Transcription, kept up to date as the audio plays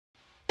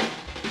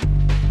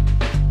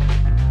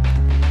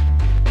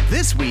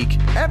This week,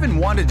 Evan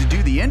wanted to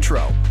do the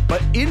intro, but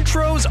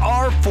intros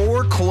are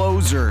for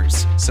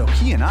closers. So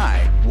he and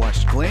I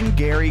watched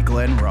Glengarry,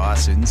 Glen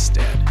Ross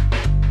instead.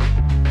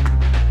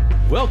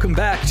 Welcome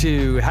back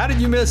to How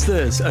Did You Miss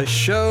This? A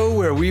show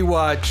where we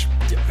watch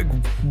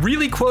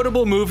really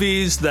quotable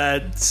movies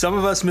that some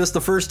of us missed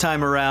the first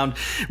time around.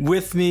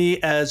 With me,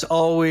 as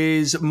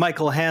always,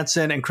 Michael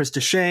Hansen and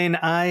Krista Shane.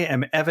 I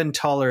am Evan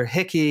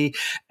Toller-Hickey,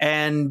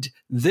 and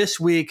this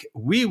week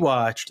we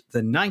watched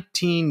the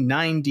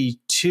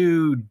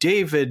 1992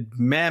 David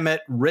Mamet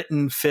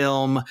written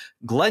film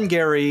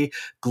Glengarry,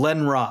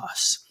 Glen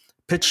Ross.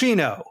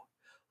 Pacino,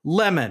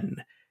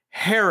 Lemon,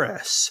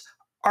 Harris,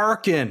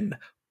 Arkin,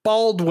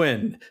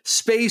 Baldwin,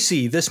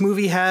 Spacey. This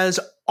movie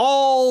has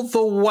all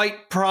the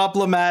white,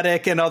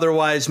 problematic, and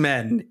otherwise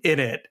men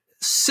in it.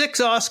 6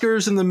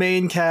 Oscars in the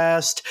main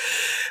cast.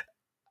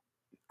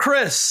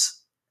 Chris,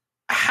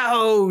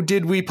 how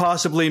did we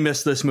possibly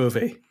miss this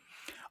movie?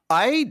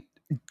 I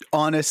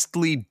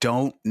honestly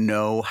don't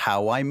know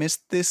how I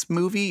missed this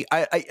movie.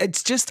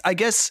 It's just, I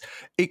guess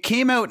it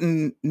came out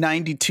in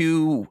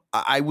 92.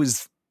 I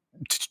was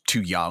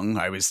too young.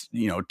 I was,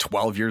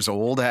 12 years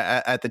old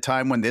at the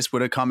time when this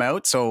would have come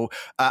out. So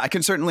I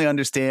can certainly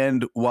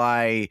understand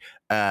why,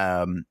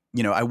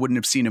 I wouldn't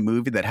have seen a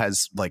movie that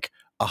has like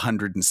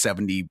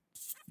 170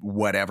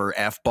 whatever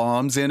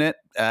F-bombs in it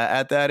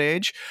at that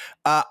age.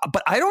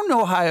 But I don't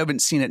know how I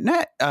haven't seen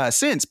it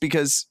since,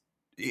 because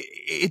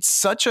it's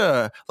such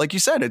a, like you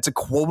said, it's a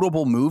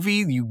quotable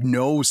movie. You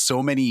know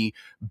so many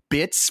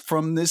bits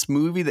from this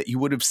movie that you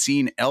would have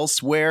seen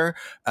elsewhere.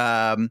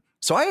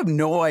 So I have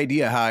no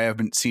idea how I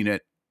haven't seen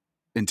it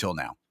until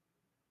now.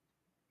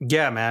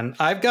 Yeah, man.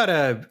 I've got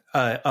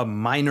a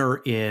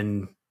minor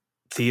in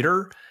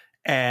theater,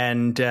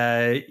 and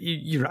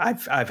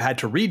I've had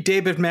to read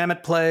David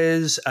Mamet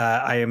plays.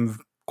 I am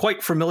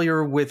quite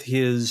familiar with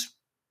his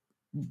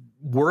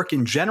work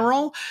in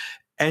general,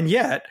 and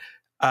yet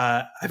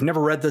I've never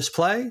read this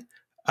play,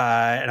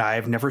 and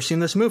I've never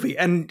seen this movie.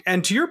 And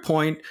to your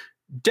point,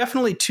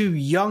 definitely too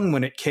young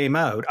when it came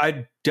out.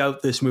 I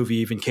doubt this movie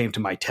even came to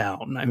my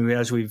town. I mean,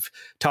 as we've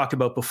talked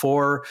about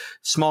before,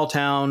 small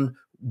town,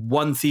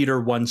 one theater,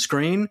 one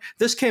screen.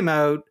 This came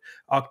out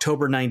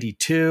October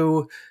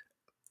 92.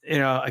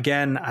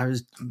 Again, I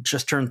was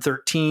just turned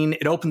 13.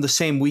 It opened the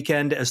same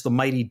weekend as The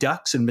Mighty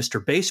Ducks and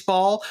Mr.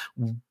 Baseball,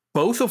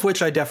 both of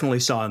which I definitely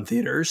saw in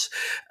theaters.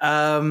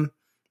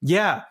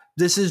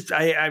 This is,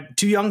 I'm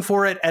too young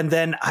for it. And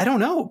then, I don't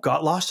know,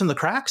 got lost in the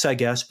cracks, I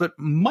guess. But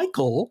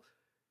Michael,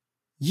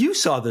 you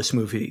saw this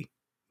movie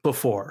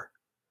before.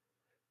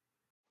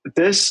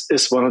 This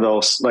is one of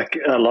those, like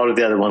a lot of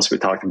the other ones we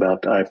talked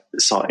about, I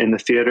saw in the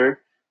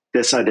theater.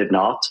 This I did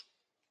not.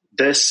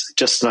 This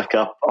just snuck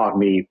up on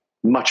me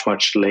much,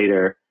 much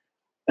later.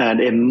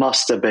 And it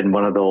must have been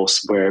one of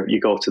those where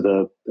you go to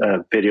the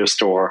video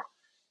store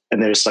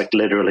and there's like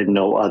literally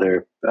no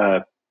other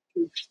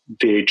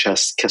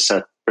VHS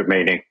cassette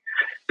remaining.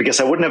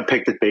 Because I wouldn't have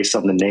picked it based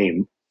on the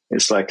name.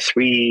 It's like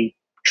 3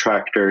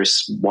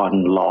 tractors,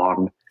 1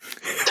 lawn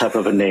type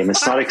of a name.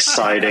 It's not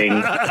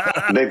exciting.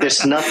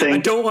 There's nothing. I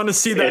don't want to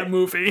see that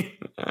movie.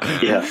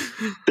 Yeah.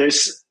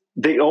 There's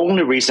the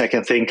only reason I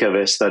can think of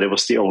is that it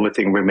was the only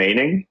thing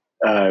remaining.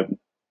 And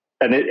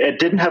it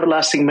didn't have a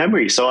lasting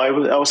memory. So I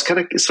was kind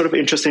of sort of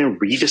interested in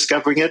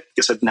rediscovering it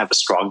because I didn't have a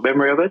strong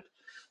memory of it.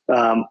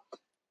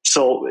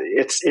 So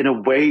it's, in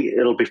a way,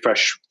 it'll be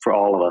fresh for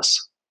all of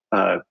us.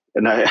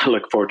 And I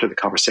look forward to the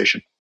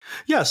conversation.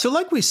 Yeah. So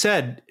like we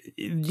said,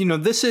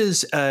 this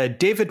is a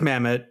David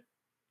Mamet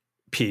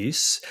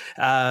piece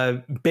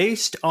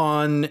based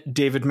on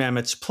David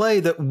Mamet's play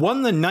that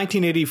won the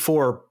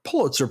 1984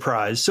 Pulitzer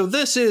Prize. So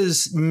this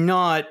is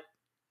not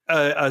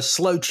a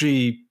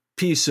slouchy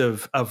piece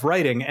of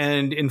writing.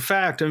 And in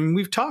fact, I mean,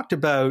 we've talked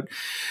about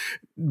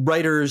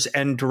writers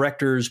and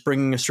directors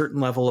bringing a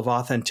certain level of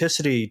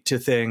authenticity to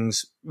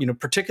things.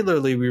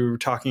 Particularly we were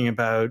talking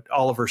about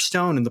Oliver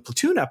Stone in the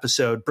Platoon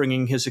episode,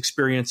 bringing his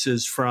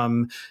experiences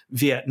from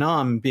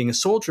Vietnam, being a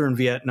soldier in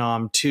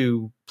Vietnam,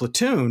 to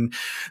Platoon.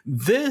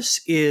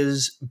 This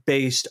is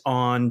based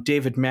on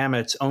David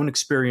Mamet's own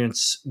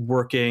experience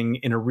working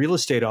in a real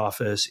estate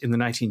office in the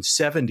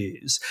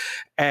 1970s.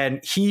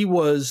 And he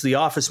was the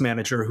office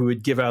manager who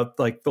would give out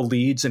like the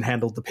leads and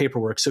handled the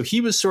paperwork. So he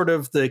was sort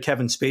of the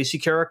Kevin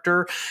Spacey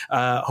character,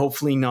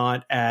 hopefully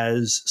not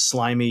as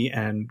slimy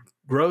and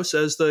gross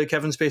as the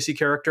Kevin Spacey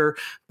character,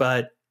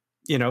 but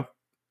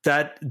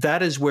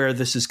that is where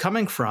this is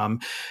coming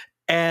from.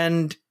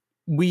 And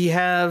we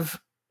have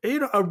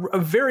a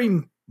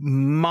very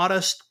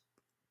modest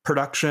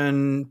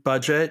production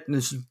budget.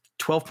 This is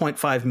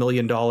 $12.5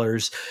 million,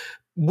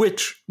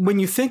 which, when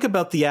you think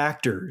about the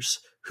actors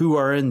who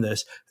are in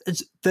this,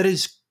 that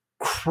is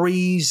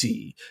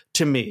crazy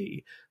to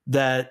me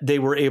that they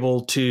were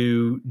able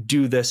to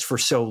do this for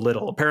so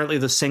little. Apparently,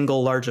 the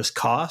single largest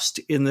cost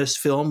in this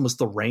film was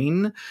the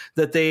rain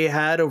that they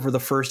had over the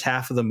first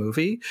half of the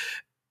movie.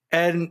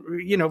 And,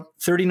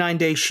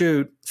 39-day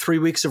shoot, 3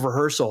 weeks of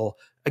rehearsal.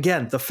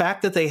 Again, the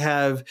fact that they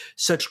have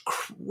such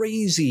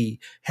crazy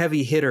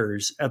heavy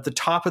hitters at the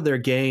top of their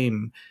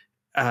game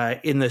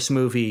in this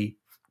movie,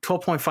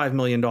 $12.5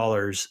 million,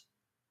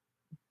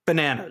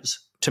 bananas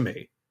to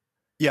me.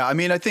 Yeah, I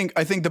mean, I think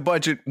the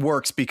budget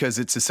works because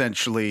it's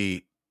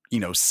essentially,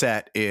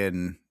 set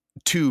in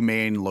two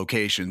main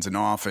locations, an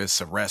office,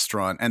 a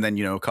restaurant, and then,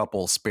 a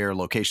couple spare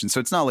locations. So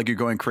it's not like you're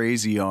going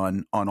crazy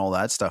on all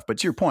that stuff. But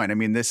to your point, I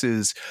mean, this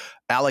is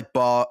Alec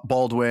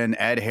Baldwin,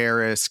 Ed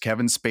Harris,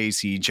 Kevin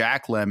Spacey,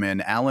 Jack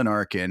Lemmon, Alan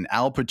Arkin,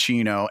 Al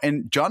Pacino,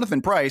 and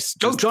Jonathan Pryce.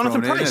 Oh,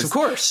 Jonathan Pryce, of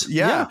course.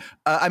 Yeah.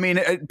 I mean,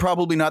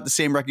 probably not the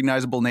same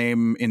recognizable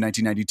name in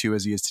 1992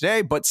 as he is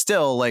today, but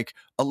still like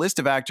a list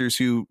of actors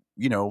who,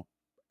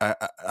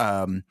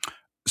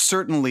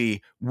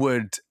 certainly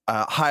would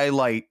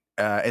highlight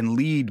and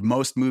lead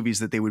most movies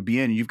that they would be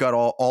in. You've got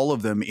all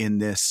of them in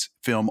this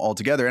film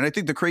altogether. And I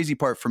think the crazy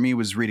part for me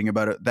was reading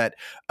about it that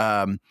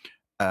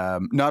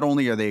not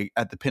only are they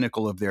at the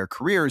pinnacle of their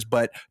careers,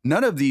 but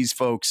none of these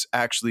folks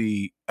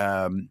actually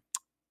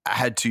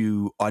had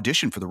to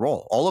audition for the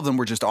role. All of them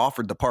were just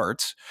offered the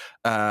parts,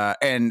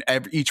 and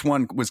each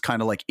one was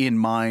kind of like in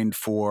mind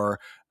for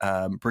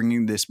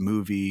bringing this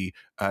movie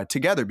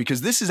together,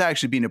 because this is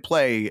actually being a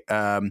play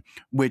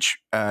which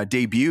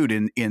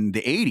debuted in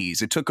the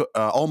 80s. It took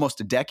almost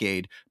a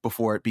decade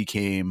before it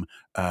became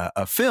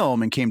a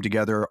film and came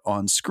together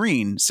on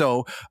screen.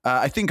 So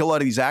I think a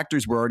lot of these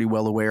actors were already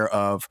well aware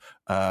of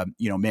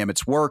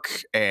Mamet's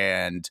work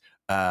and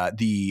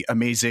the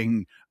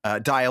amazing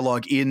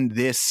dialogue in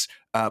this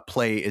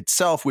play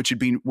itself, which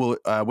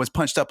was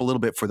punched up a little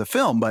bit for the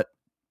film, but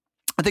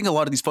I think a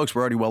lot of these folks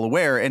were already well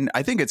aware, and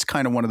I think it's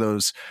kind of one of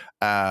those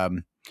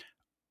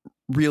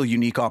real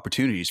unique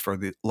opportunities for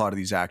a lot of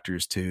these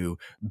actors to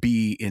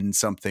be in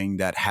something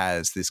that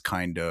has this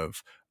kind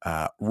of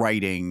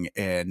writing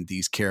and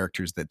these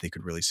characters that they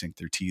could really sink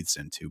their teeth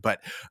into. But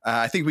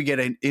I think we get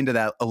into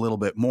that a little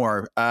bit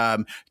more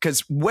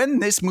because when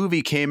this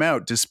movie came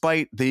out,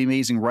 despite the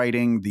amazing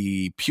writing,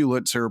 the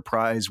Pulitzer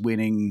Prize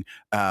winning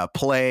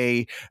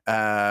play,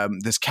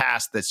 this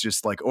cast that's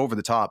just like over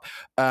the top,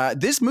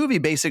 this movie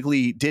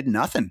basically did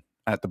nothing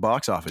at the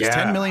box office.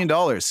 Yeah. $10 million.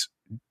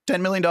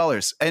 $10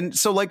 million. And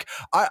so like,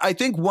 I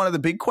think one of the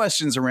big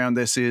questions around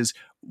this is,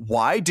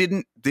 why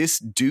didn't this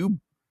do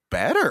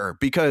better?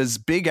 Because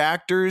big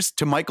actors,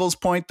 to Michael's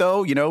point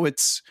though,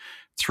 it's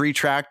 3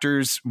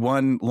 tractors,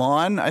 1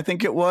 lawn, I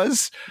think it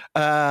was.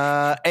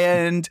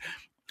 And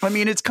I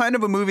mean, it's kind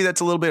of a movie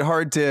that's a little bit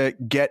hard to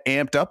get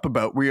amped up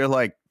about, where you're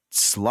like,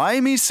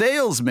 slimy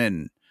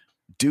salesmen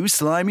do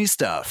slimy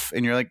stuff.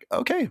 And you're like,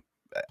 okay.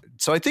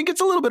 So I think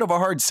it's a little bit of a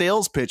hard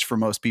sales pitch for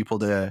most people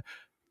to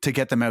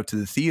get them out to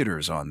the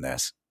theaters on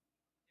this.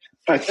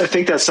 I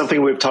think that's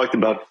something we've talked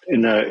about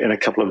in a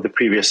couple of the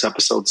previous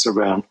episodes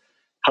around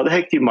how the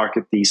heck do you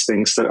market these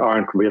things that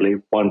aren't really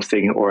one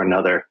thing or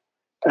another?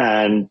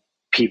 And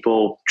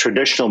people,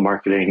 traditional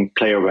marketing,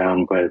 play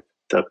around with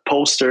the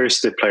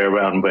posters, they play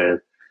around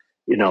with,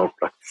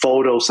 like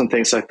photos and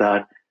things like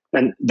that.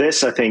 And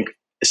this, I think,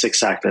 is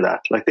exactly that.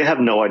 Like, they have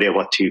no idea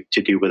what to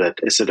do with it.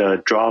 Is it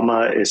a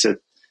drama? Is it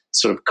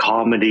sort of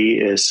comedy?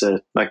 Is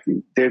it like,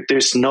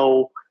 there's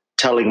no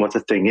telling what the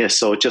thing is.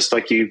 So just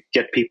like you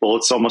get people,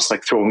 it's almost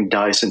like throwing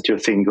dice into a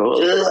thing,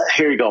 go,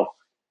 here you go.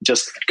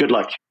 Just good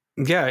luck.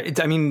 Yeah,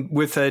 I mean,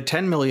 with a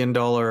 $10 million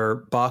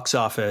box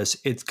office,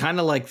 it's kind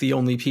of like the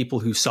only people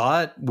who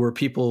saw it were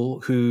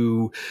people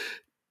who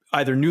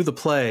either knew the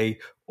play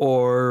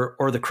or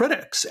the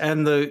critics.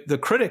 And the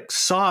critics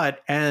saw it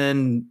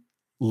and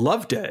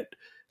loved it.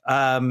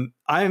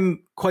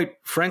 I'm quite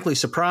frankly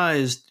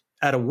surprised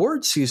at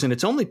awards season,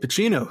 it's only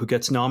Pacino who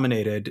gets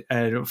nominated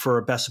for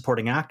a Best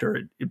Supporting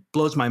Actor. It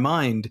blows my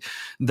mind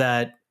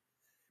that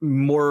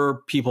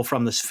more people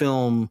from this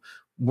film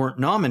weren't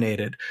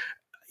nominated.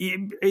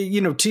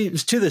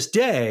 To this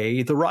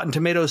day, the Rotten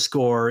Tomatoes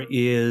score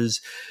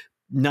is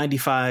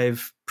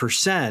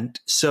 95%.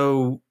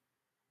 So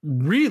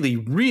really,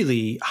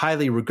 really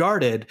highly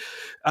regarded.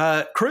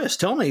 Chris,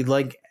 tell me,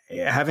 like,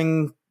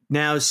 having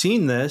now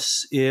seen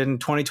this in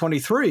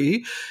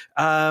 2023,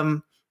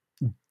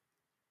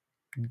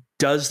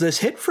 does this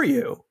hit for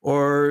you?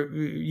 Or,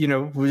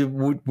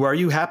 were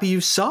you happy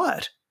you saw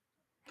it?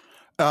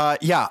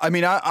 Yeah, I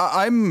mean,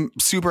 I'm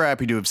super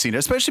happy to have seen it,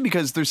 especially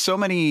because there's so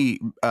many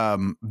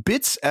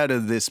bits out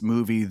of this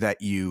movie that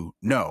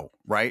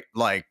right?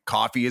 Like,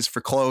 coffee is for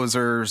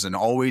closers and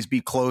always be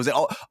closing.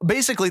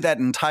 Basically, that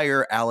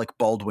entire Alec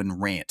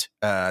Baldwin rant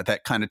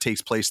that kind of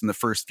takes place in the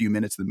first few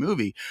minutes of the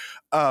movie.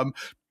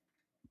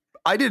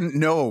 I didn't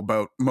know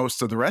about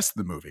most of the rest of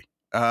the movie.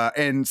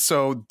 And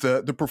so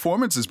the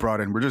performances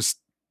brought in were just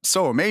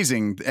so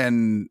amazing.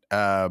 And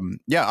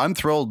I'm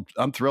thrilled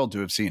to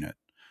have seen it.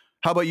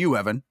 How about you,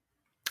 Evan?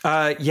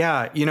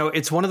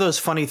 It's one of those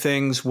funny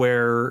things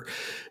where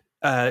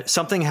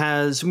something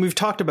has, and we've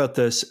talked about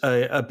this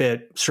a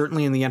bit,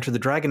 certainly in the Enter the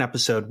Dragon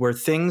episode, where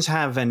things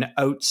have an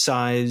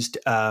outsized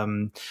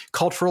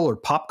cultural or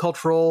pop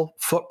cultural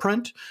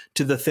footprint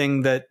to the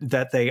thing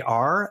that they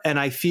are. And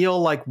I feel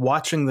like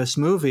watching this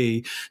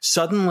movie,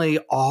 suddenly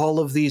all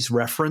of these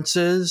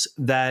references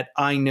that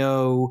I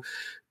know,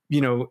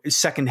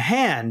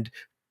 secondhand,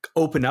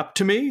 open up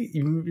to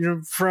me,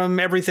 from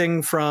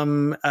everything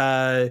from,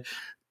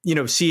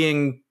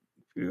 seeing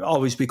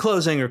Always Be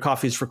Closing or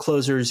Coffees for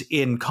Closers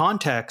in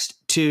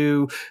context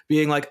to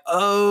being like,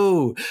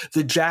 oh,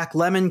 the Jack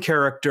Lemmon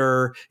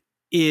character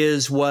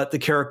is what the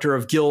character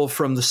of Gil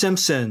from The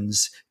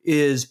Simpsons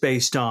is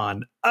based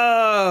on.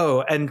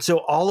 Oh, and so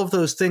all of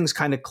those things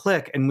kind of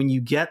click. And when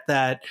you get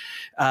that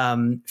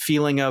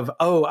feeling of,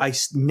 oh,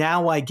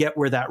 now I get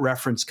where that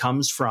reference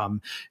comes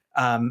from,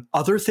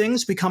 other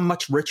things become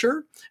much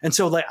richer. And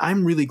so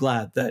I'm really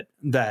glad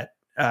that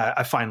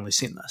I've finally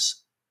seen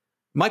this.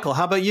 Michael,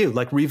 how about you?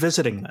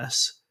 Revisiting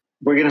this?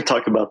 We're going to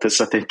talk about this,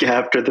 I think,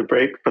 after the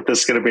break, but this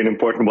is going to be an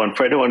important one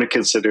for anyone who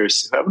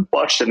considers, who haven't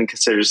watched it and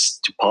considers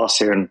to pause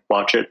here and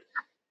watch it,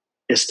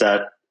 is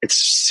that it's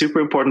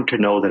super important to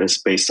know that it's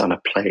based on a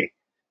play.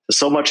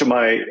 So much of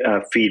my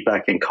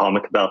feedback and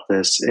comment about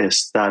this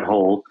is that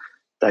whole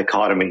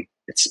dichotomy.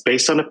 It's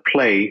based on a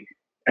play,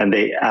 and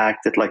they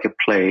act it like a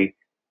play,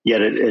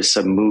 yet it is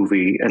a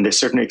movie, and there's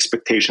certain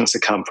expectations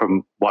that come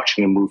from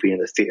watching a movie in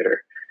the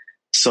theater.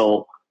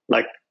 So,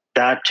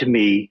 that to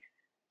me,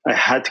 I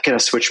had to kind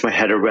of switch my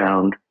head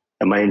around.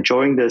 Am I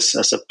enjoying this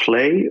as a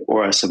play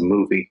or as a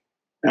movie?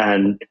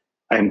 And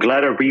I'm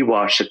glad I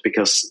rewatched it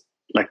because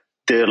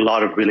there are a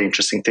lot of really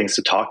interesting things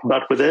to talk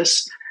about with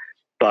this,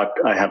 but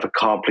I have a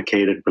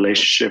complicated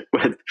relationship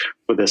with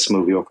this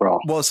movie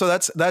overall. Well, so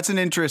that's an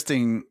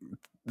interesting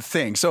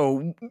thing.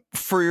 So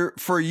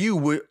for you,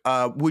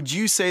 would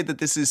you say that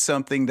this is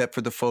something that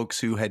for the folks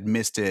who had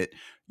missed it,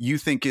 you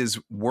think is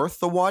worth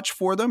the watch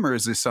for them? Or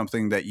is this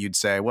something that you'd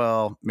say,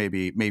 well,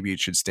 maybe it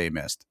should stay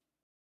missed?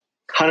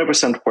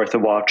 100% worth a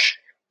watch,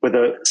 with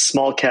a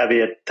small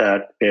caveat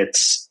that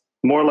it's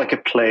more like a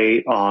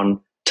play on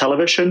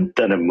television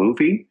than a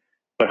movie,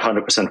 but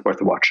 100%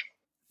 worth a watch.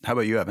 How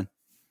about you, Evan?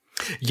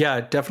 Yeah,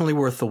 definitely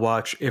worth the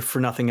watch, if for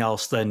nothing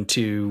else than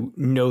to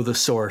know the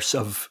source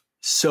of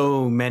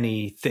so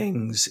many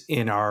things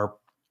in our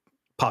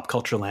pop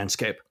culture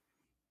landscape.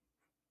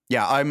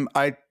 Yeah,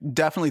 I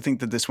definitely think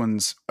that this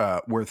one's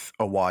worth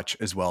a watch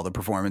as well. The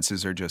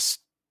performances are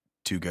just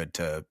too good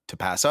to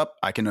pass up.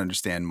 I can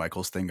understand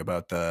Michael's thing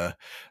about the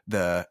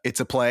it's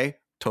a play.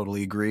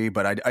 Totally agree,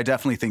 but I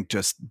definitely think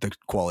just the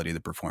quality of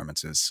the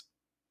performance is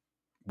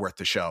worth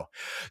the show.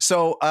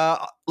 So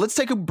let's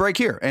take a break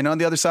here, and on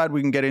the other side,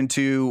 we can get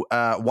into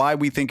why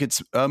we think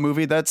it's a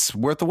movie that's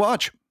worth the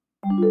watch.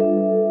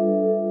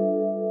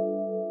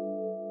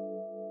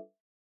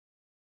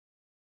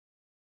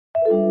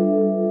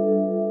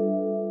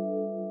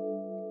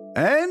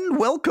 And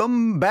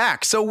welcome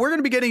back. So we're going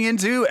to be getting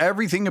into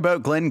everything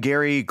about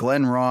Glengarry,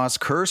 Glen Ross,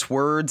 curse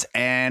words,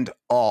 and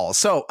all.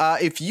 So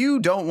if you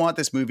don't want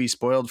this movie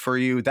spoiled for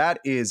you, that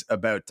is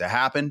about to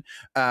happen.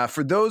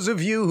 For those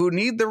of you who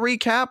need the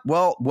recap,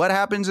 well, what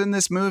happens in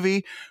this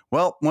movie?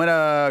 Well, when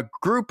a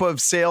group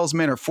of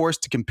salesmen are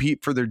forced to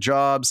compete for their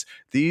jobs,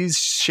 these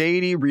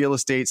shady real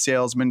estate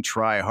salesmen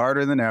try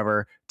harder than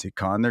ever to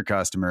con their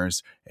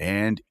customers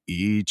and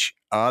each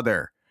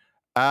other.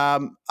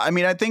 I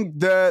think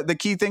the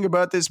key thing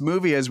about this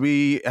movie, as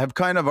we have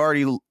kind of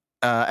already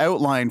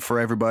outlined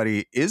for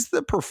everybody, is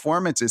the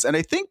performances. And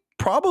I think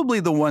probably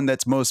the one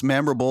that's most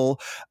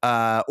memorable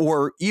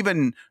or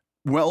even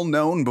well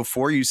known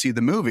before you see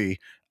the movie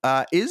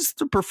is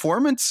the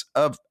performance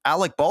of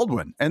Alec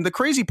Baldwin. And the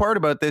crazy part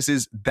about this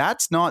is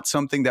that's not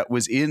something that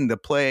was in the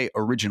play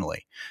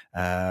originally.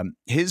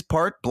 His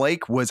part,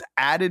 Blake, was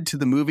added to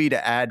the movie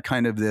to add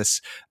kind of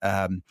this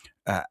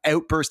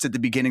outburst at the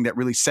beginning that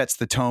really sets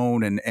the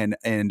tone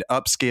and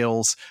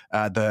upscales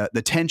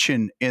the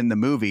tension in the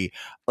movie.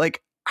 What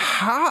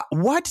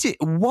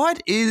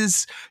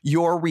is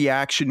your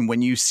reaction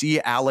when you see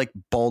Alec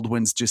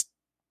Baldwin's just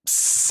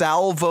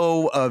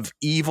salvo of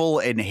evil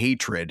and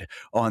hatred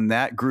on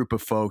that group of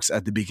folks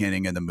at the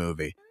beginning of the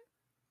movie?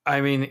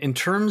 I mean, in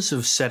terms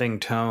of setting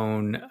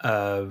tone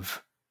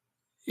of,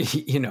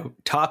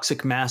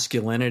 toxic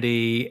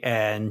masculinity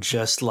and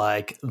just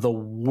the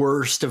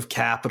worst of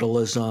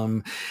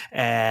capitalism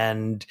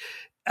and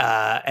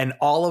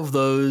all of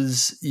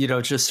those,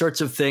 just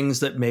sorts of things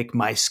that make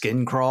my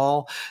skin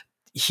crawl,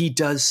 he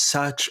does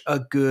such a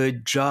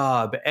good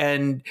job.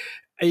 And,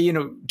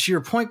 to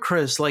your point,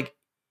 Chris,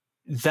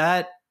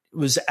 that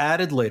was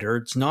added later.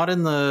 It's not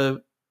in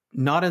the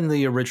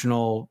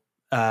original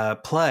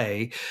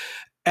play.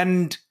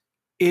 And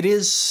it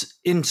is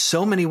in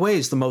so many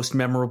ways the most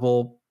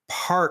memorable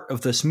part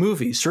of this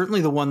movie,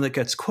 certainly the one that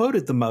gets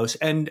quoted the most.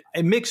 And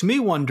it makes me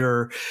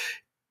wonder,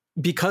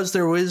 because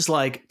there was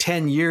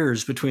 10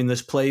 years between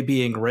this play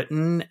being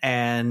written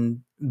and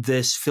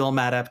this film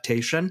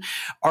adaptation,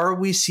 are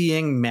we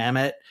seeing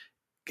Mamet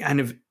kind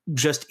of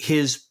just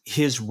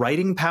his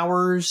writing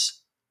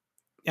powers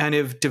kind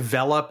of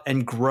develop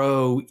and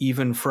grow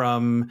even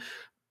from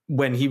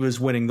when he was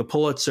winning the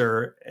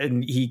Pulitzer,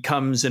 and he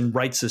comes and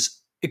writes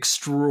this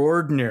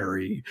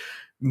extraordinary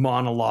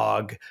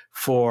monologue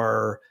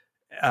for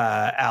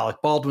Alec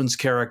Baldwin's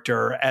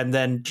character, and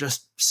then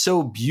just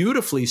so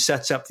beautifully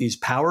sets up these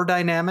power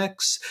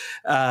dynamics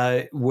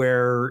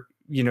where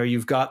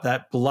you've got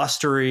that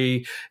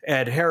blustery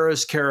Ed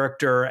Harris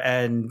character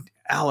and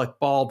Alec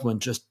Baldwin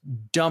just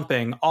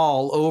dumping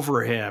all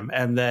over him,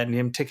 and then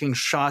him taking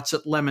shots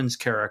at Lemon's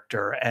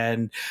character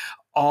and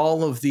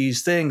all of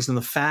these things. And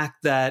the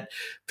fact that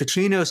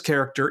Pacino's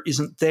character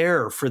isn't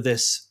there for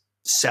this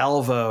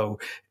salvo,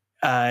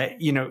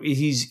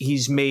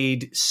 he's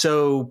made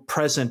so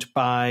present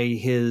by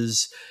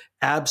his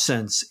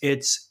absence.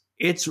 It's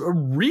a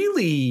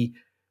really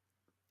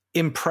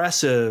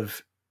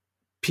impressive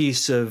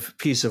piece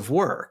of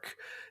work.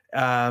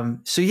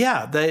 So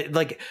yeah,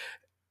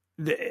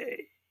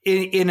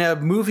 in a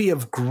movie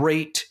of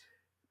great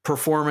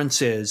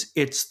performances,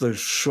 it's the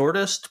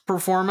shortest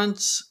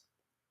performance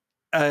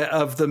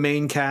of the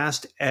main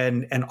cast,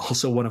 and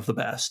also one of the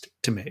best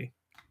to me.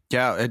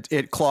 Yeah,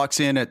 it clocks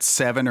in at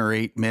 7 or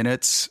 8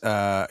 minutes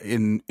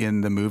in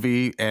the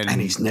movie, and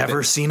he's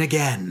never seen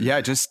again. Yeah,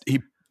 just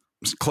he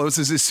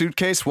closes his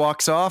suitcase,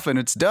 walks off, and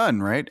it's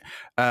done. Right?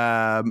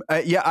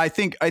 I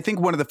think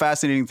one of the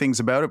fascinating things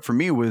about it for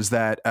me was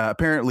that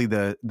apparently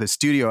the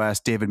studio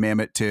asked David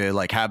Mamet to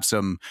like have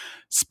some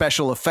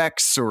special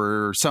effects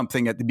or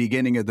something at the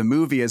beginning of the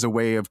movie as a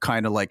way of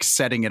kind of like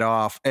setting it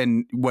off.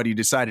 And what he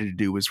decided to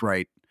do was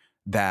write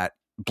that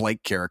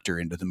Blake character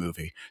into the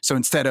movie. So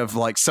instead of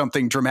like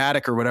something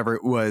dramatic or whatever,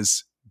 it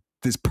was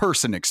this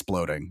person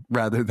exploding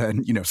rather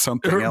than,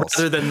 something else.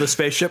 Rather than the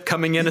spaceship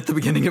coming in at the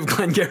beginning of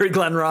Glengarry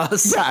Glen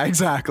Ross. Yeah,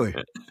 exactly.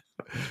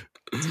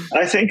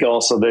 I think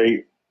also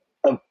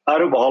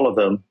out of all of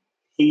them,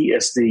 he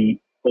is the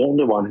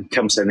only one who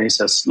comes in and he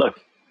says, look,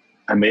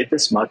 I made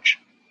this much,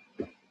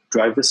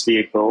 drive this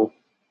vehicle.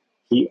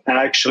 He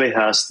actually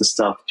has the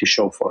stuff to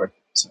show for it.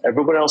 So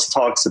everyone else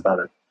talks about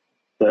it.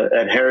 The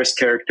Ed Harris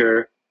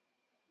character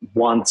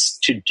wants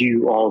to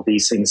do all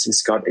these things.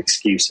 He's got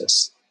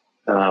excuses.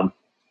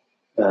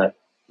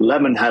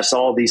 Lemon has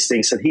all these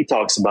things that he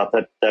talks about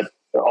that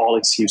are all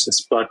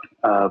excuses. But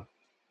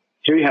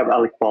here you have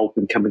Alec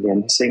Baldwin coming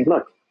in saying,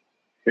 look,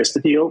 here's the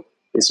deal.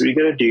 This is what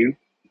you're going to do.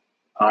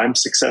 I'm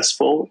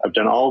successful. I've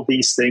done all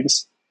these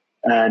things.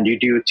 And you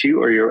do it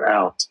too, or you're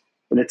out.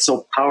 And it's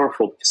so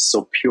powerful because it's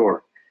so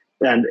pure.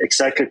 And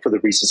exactly for the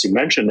reasons you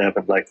mentioned,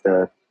 Evan, like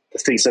the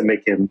things that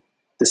make him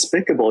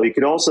despicable. You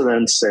could also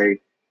then say,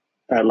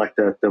 like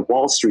the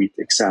Wall Street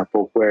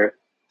example, where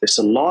there's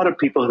a lot of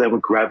people that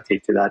would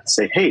gravitate to that and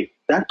say, hey,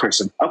 that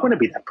person, I want to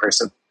be that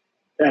person.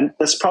 And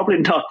that's probably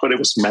not what it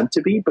was meant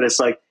to be, but it's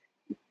like,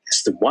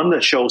 it's the one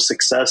that shows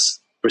success,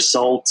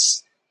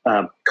 results,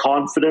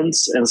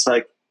 confidence. And it's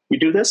like, you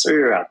do this or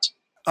you're out.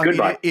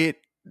 Goodbye. It,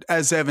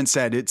 as Evan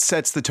said, it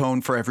sets the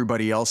tone for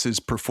everybody else's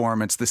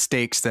performance, the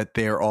stakes that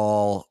they're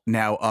all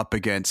now up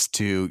against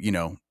to,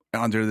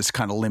 under this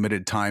kind of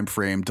limited time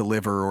frame,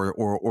 deliver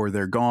or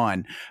they're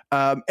gone.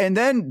 And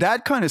then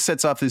that kind of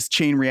sets off this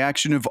chain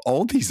reaction of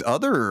all these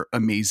other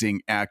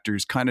amazing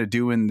actors kind of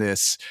doing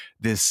this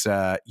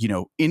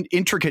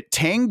intricate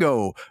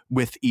tango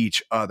with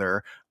each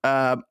other.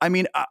 I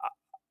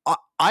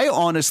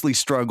honestly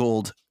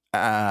struggled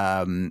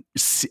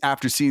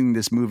after seeing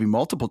this movie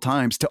multiple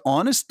times to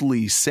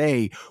honestly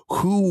say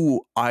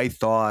who I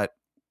thought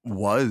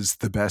was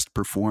the best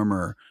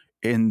performer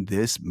in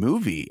this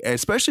movie,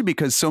 especially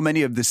because so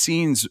many of the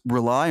scenes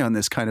rely on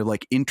this kind of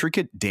like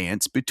intricate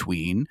dance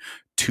between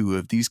two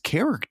of these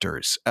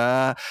characters.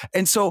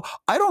 And so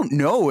I don't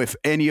know if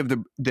any of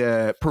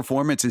the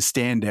performances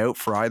stand out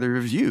for either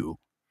of you.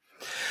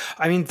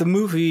 I mean, the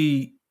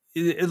movie,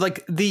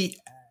 like the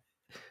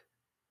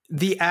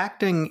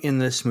acting in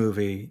this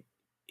movie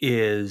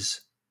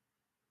is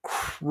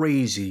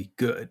crazy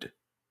good.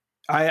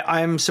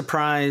 I'm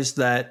surprised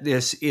that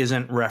this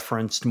isn't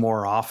referenced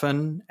more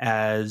often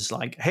as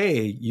like,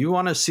 hey, you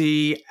want to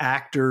see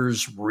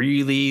actors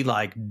really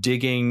like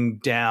digging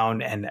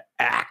down and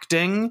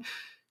acting?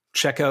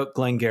 Check out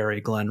Glengarry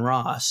Glen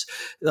Ross.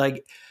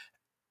 Like,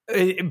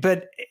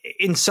 but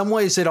in some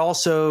ways it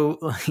also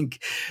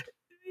like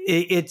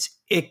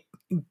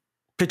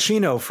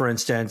Pacino, for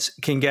instance,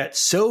 can get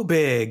so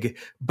big,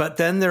 but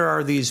then there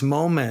are these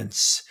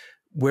moments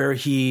where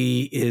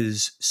he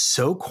is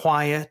so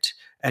quiet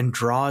and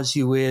draws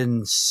you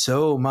in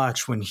so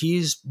much when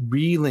he's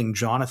reeling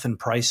Jonathan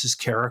Pryce's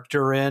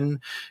character in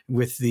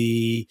with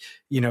the,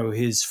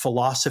 his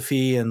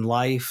philosophy in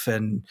life.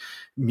 And,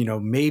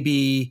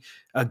 maybe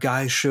a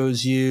guy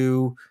shows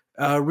you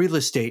a real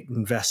estate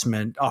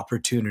investment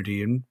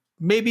opportunity and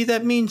maybe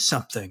that means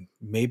something.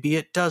 Maybe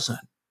it doesn't.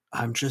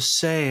 I'm just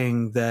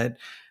saying that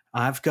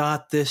I've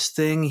got this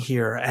thing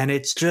here, and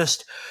it's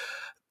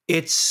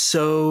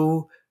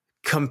so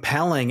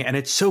compelling, and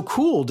it's so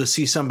cool to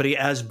see somebody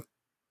as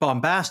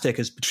bombastic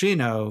as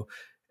Pacino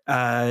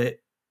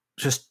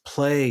just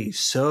play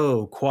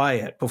so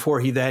quiet before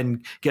he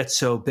then gets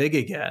so big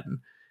again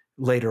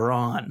later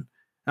on.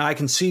 Now, I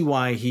can see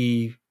why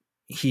he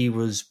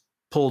was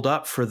pulled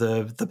up for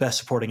the Best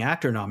Supporting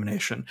Actor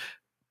nomination.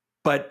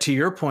 But to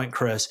your point,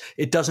 Chris,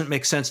 it doesn't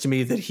make sense to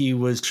me that he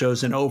was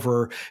chosen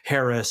over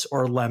Harris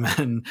or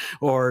Lemon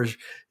or,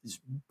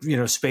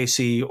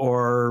 Spacey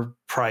or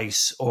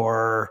Price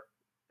or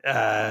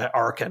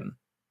Arkin.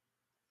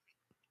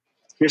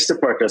 here's the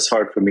part that's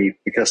hard for me,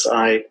 because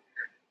I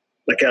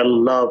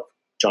love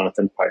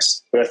Jonathan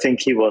Pryce, but I think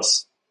he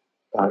was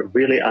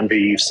really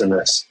underused in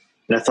this.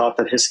 And I thought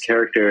that his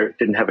character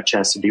didn't have a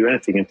chance to do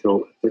anything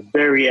until the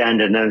very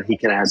end, and then he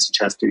kind of has a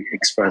chance to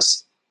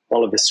express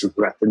all of his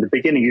regret. In the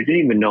beginning, you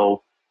didn't even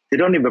know, they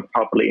don't even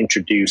properly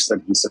introduce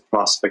that he's a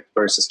prospect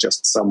versus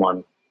just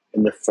someone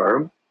in the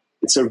firm.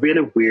 It's a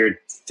really weird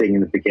thing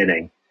in the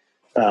beginning.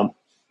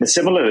 And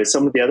similarly,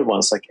 some of the other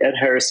ones, like Ed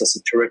Harris does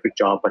a terrific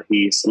job, but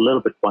he's a little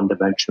bit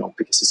one-dimensional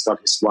because he's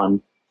got his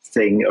one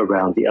thing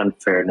around the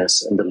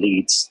unfairness and the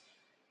leads.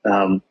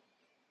 I'm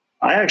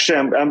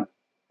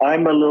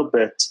a little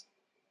bit,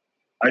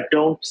 I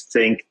don't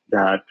think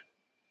that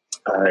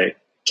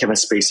Kevin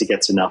Spacey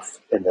gets enough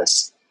in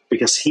this,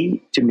 because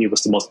he, to me,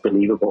 was the most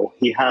believable.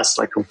 He has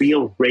like a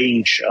real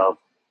range of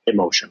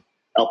emotion.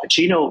 Al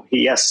Pacino,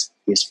 he's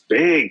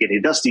big and he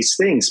does these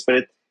things,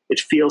 but it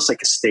feels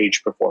like a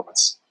stage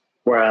performance.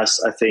 Whereas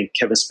I think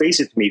Kevin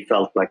Spacey, to me,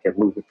 felt like a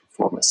movie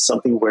performance,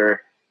 something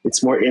where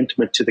it's more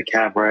intimate to the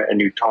camera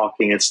and you're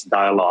talking, it's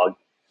dialogue.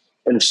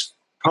 And it's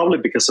probably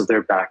because of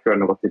their background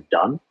and what they've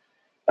done.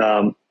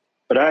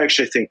 But I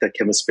actually think that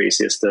Kevin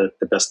Spacey is the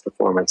best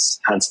performance,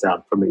 hands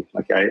down, for me.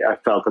 Like I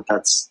felt that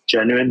that's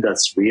genuine,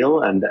 that's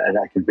real, and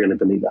I can really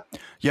believe that.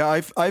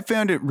 Yeah, I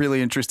found it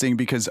really interesting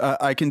because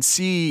I can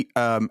see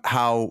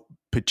how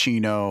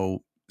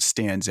Pacino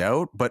stands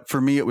out, but for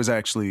me it was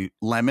actually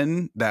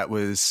Lemon that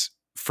was,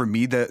 for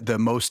me, the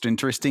most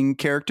interesting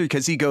character,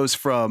 because he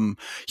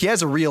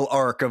has a real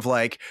arc of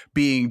like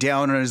being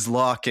down on his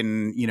luck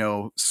and, you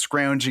know,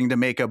 scrounging to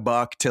make a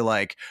buck to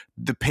like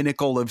the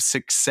pinnacle of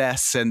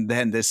success, and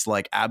then this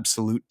like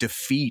absolute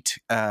defeat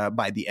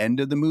by the end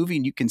of the movie.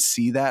 And you can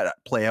see that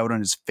play out on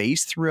his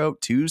face throughout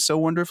too, so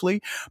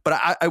wonderfully. But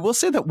I will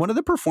say that one of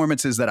the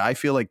performances that I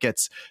feel like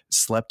gets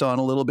slept on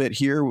a little bit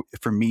here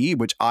for me,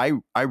 which I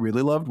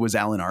really loved, was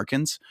Alan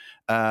Arkin's.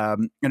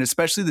 And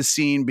especially the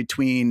scene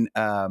between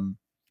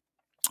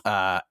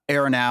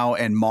Aronow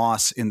and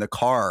Moss in the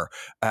car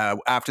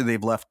after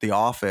they've left the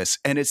office.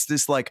 And it's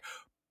this like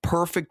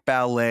perfect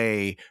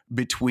ballet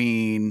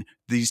between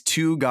these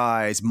two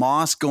guys,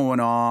 Moss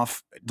going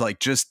off, like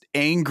just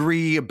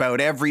angry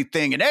about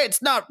everything. And hey,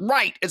 it's not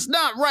right. It's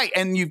not right.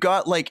 And you've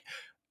got like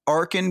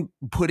Arkin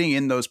putting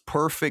in those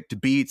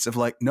perfect beats of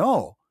like,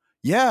 no,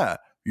 yeah,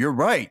 you're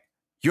right.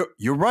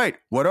 You're right.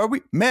 What are we?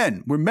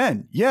 Men. We're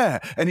men. Yeah.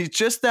 And it's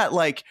just that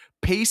like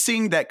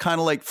pacing that kind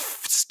of like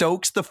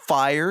stokes the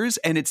fires,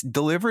 and it's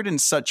delivered in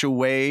such a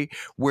way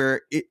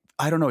where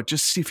I don't know, it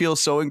just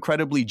feels so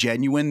incredibly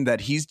genuine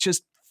that he's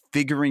just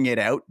figuring it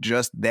out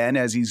just then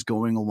as he's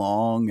going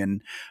along.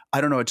 And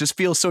I don't know, it just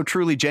feels so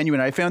truly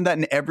genuine. I found that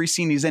in every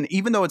scene he's in,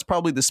 even though it's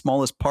probably the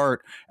smallest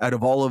part out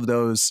of all of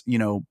those, you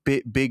know,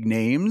 big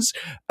names.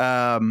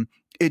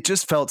 It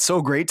just felt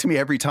so great to me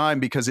every time,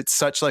 because it's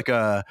such like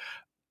a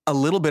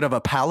little bit of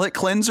a palate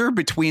cleanser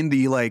between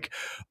the like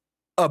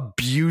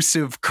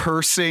abusive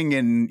cursing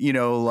and, you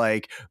know,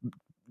 like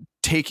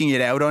taking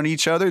it out on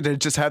each other, to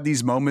just have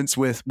these moments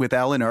with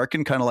Alan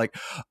Arkin, kind of like,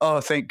 oh,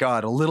 thank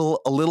God, a little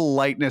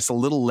lightness, a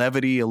little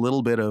levity, a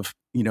little bit of,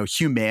 you know,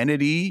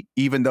 humanity,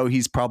 even though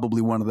he's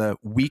probably one of the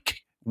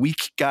weak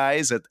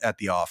guys at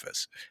the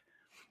office.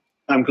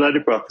 I'm glad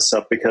you brought this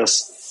up,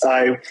 because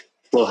I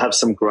will have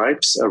some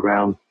gripes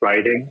around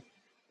writing,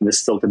 and this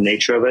is still the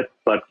nature of it.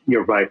 But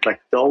you're right,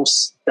 like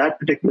that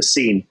particular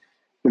scene,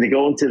 when they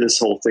go into this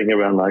whole thing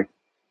around like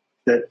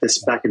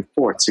this back and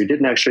forth. So you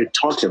didn't actually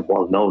talk to him.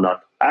 Well, no,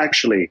 not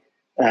actually.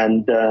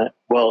 And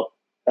what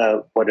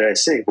did I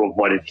say? Well,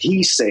 what did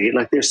he say?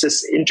 Like there's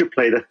this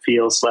interplay that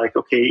feels like,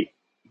 okay,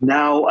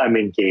 now I'm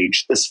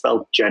engaged. This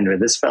felt genuine.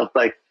 This felt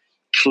like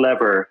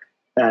clever.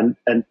 And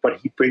what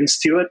he brings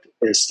to it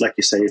is, like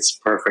you say, it's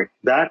perfect.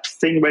 That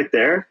thing right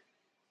there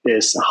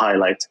is a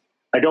highlight.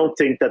 I don't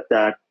think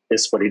that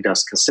is what he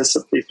does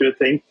consistently through the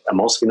thing. I'm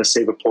also going to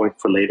save a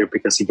point for later,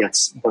 because he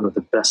gets one of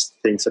the best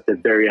things at the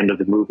very end of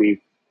the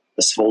movie.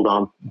 Let's hold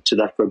on to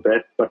that for a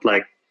bit. But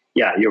like,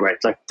 yeah, you're right.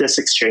 Like this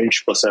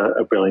exchange was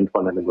a brilliant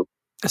one in the movie.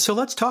 So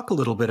let's talk a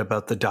little bit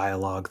about the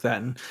dialogue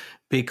then,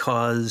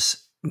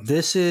 because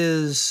this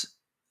is,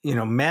 you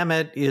know,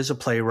 Mamet is a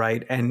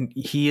playwright, and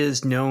he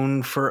is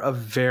known for a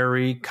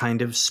very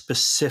kind of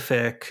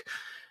specific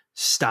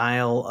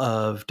style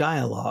of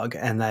dialogue.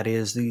 And that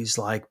is these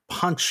like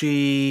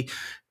punchy,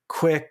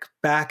 quick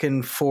back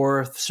and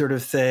forth sort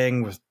of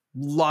thing with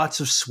lots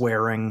of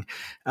swearing.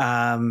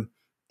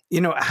 You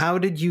know, how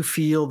did you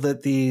feel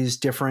that these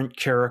different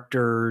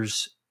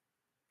characters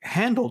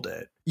handled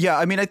it? Yeah,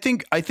 I mean, I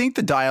think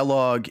the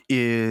dialogue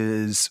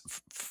is,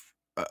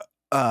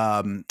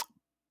 I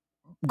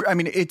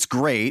mean, it's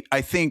great.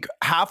 I think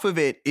half of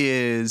it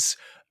is,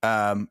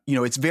 you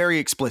know, it's very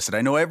explicit.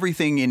 I know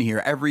everything in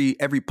here, every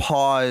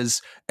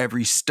pause,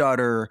 every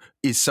stutter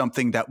is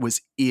something that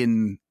was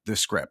in the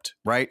script,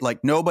 right?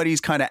 Like nobody's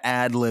kind of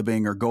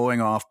ad-libbing or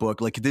going off book.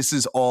 Like this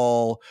is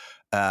all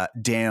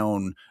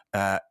down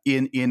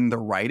in the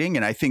writing,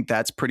 and I think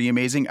that's pretty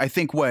amazing. I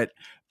think where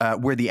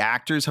the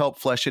actors help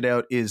flesh it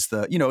out is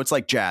you know, it's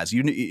like jazz.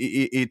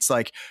 It's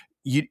like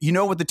you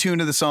know what the tune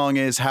of the song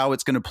is, how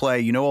it's going to play,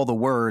 you know all the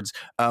words,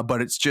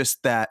 but it's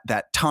just that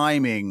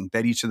timing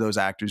that each of those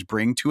actors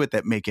bring to it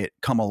that make it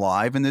come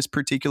alive in this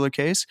particular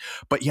case.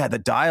 But yeah, the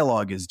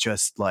dialogue is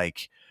just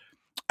like,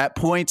 at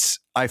points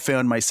I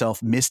found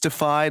myself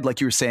mystified,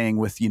 like you were saying,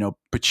 with, you know,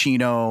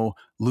 Pacino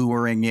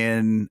luring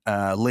in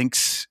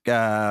Link's, you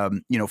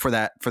know, for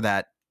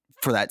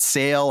that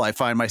sale. I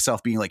find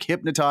myself being like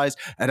hypnotized.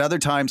 At other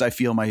times, I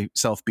feel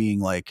myself being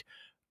like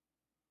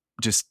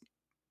just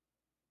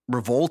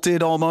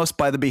revolted almost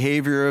by the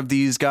behavior of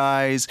these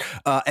guys.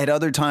 At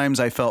other times,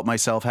 I felt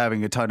myself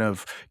having a ton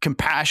of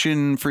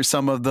compassion for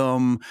some of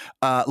them.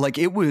 Like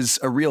it was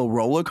a real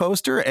roller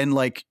coaster, and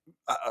like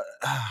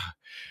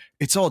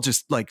it's all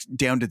just like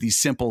down to these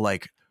simple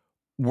like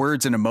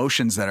words and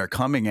emotions that are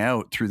coming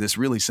out through this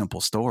really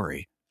simple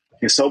story.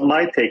 Okay, so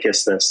my take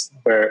is this,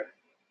 where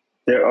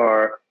there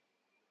are,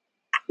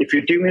 if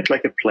you're doing it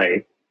like a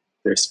play,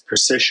 there's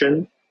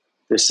precision,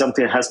 there's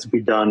something that has to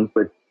be done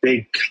with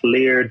big,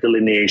 clear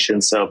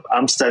delineations of,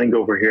 I'm standing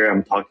over here,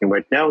 I'm talking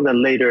right now, and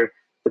then later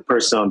the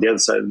person on the other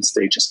side of the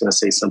stage is going to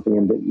say something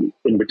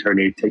in return,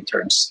 you take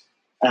turns.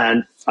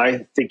 And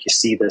I think you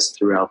see this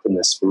throughout in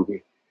this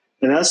movie.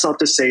 And that's not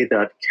to say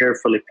that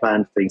carefully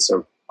planned things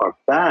are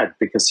bad,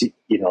 because,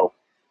 you know,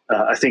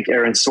 I think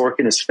Aaron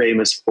Sorkin is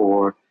famous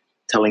for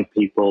telling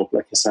people,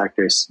 like his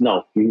actors,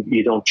 no,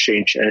 you don't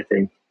change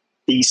anything.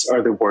 These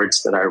are the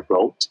words that I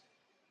wrote.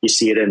 You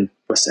see it in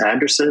Wes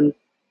Anderson,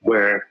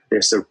 where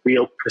there's a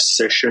real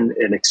precision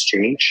in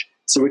exchange.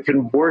 So it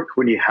can work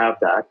when you have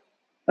that.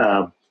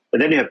 And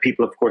then you have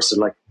people, of course, that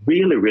are like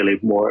really, really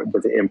more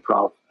with the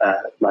improv,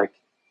 like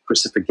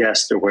Christopher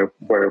Guest, or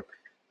where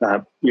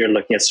you're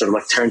looking at sort of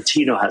like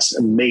Tarantino has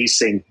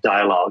amazing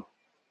dialogue.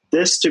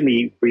 This to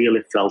me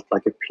really felt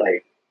like a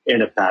play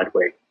in a bad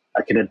way.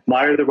 I can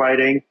admire the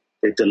writing.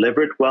 They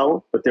deliver it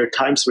well, but there are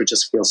times where it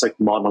just feels like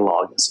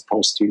monologue as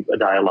opposed to a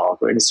dialogue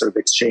or any sort of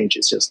exchange.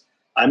 It's just,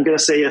 I'm going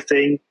to say a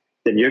thing,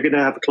 then you're going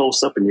to have a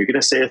close-up and you're going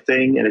to say a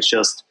thing. And it's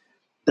just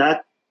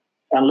that,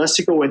 unless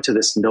you go into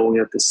this knowing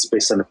that this is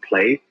based on a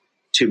play,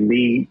 to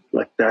me,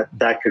 like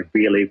that could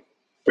really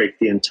break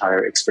the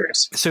entire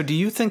experience. So do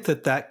you think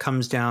that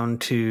comes down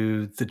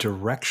to the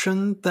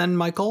direction then,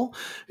 Michael?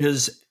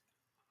 Because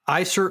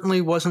I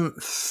certainly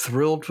wasn't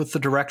thrilled with the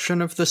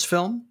direction of this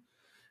film.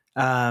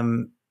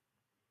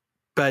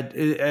 But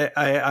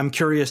I'm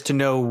curious to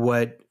know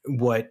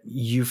what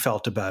you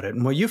felt about it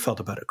and what you felt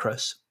about it,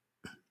 Chris.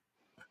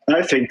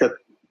 I think that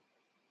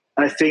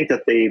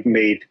they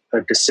made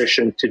a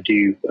decision to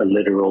do a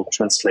literal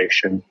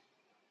translation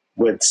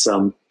with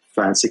some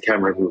fancy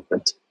camera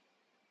movement,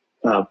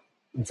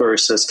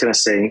 versus kind of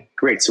saying,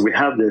 great, so we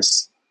have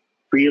this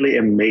really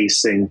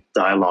amazing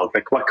dialogue.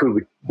 Like, what could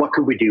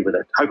we do with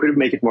it? How could we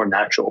make it more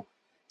natural?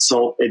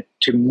 So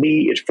to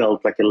me, it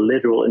felt like a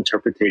literal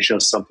interpretation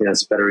of something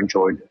that's better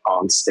enjoyed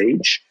on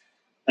stage.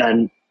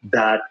 And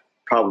that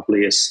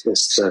probably is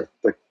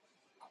the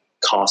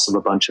cause of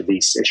a bunch of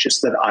these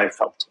issues that I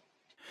felt.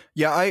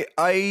 Yeah,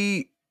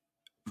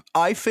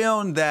 I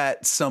found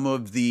that some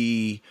of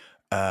the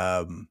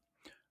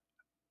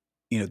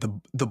you know,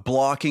 the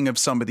blocking of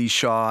some of these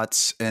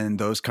shots and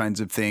those kinds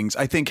of things,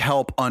 I think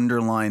help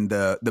underline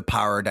the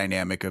power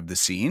dynamic of the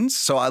scenes.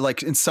 So I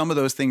like, in some of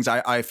those things,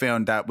 I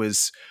found that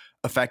was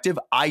effective.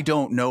 I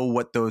don't know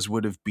what those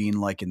would have been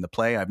like in the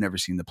play. I've never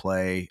seen the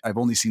play. I've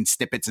only seen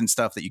snippets and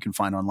stuff that you can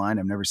find online.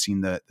 I've never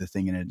seen the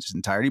thing in its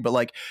entirety. But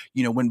like,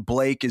 you know, when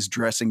Blake is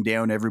dressing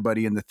down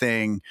everybody in the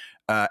thing,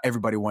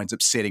 everybody winds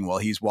up sitting while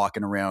he's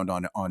walking around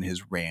on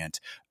his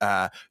rant.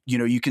 You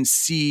know, you can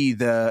see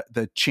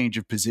the change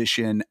of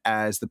position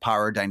as the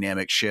power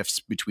dynamic shifts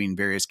between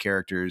various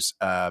characters,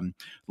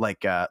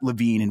 like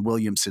Levine and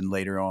Williamson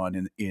later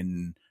on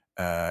in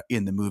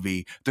the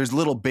movie. There's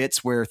little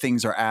bits where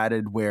things are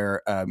added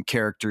where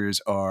characters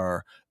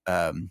are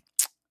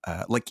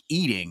like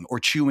eating or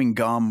chewing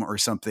gum or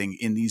something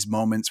in these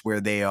moments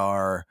where they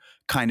are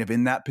kind of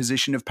in that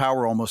position of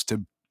power, almost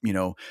to, you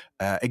know,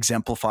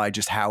 exemplify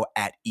just how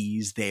at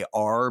ease they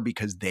are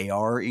because they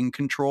are in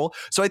control.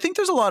 So I think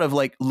there's a lot of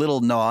like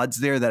little nods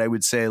there that I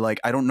would say, like,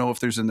 I don't know if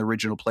there's an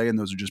original play and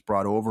those are just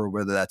brought over, or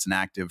whether that's an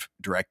active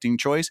directing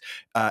choice.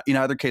 In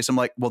either case, I'm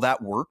like, well,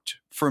 that worked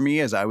for me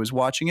as I was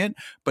watching it.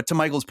 But to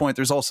Michael's point,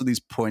 there's also these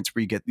points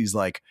where you get these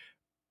like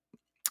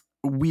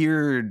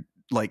weird,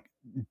 like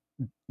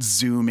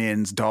zoom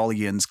ins,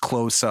 dolly ins,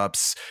 close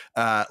ups,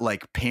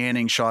 like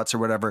panning shots or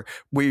whatever,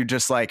 where you're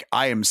just like,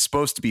 I am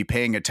supposed to be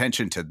paying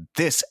attention to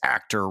this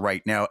actor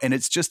right now. And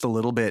it's just a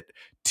little bit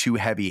too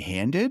heavy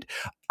handed.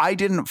 I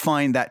didn't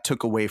find that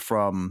took away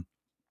from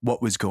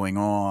what was going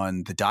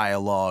on, the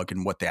dialogue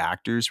and what the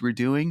actors were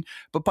doing.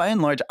 But by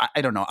and large,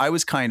 I don't know. I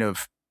was kind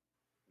of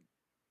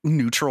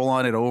neutral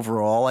on it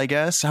overall, I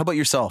guess. How about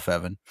yourself,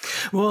 Evan?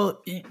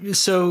 Well,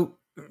 so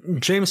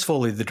James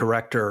Foley, the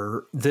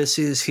director, this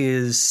is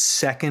his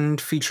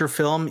second feature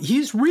film.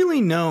 He's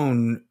really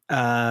known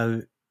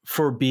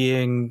for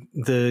being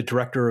the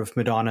director of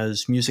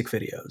Madonna's music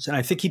videos. And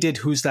I think he did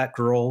Who's That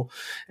Girl?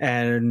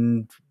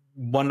 And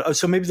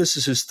so maybe this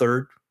is his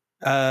third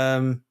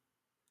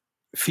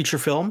feature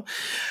film.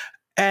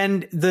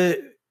 And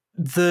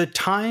the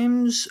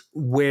times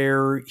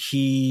where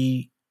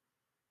he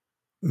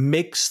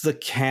makes the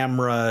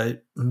camera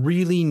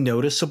really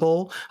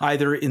noticeable,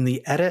 either in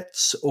the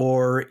edits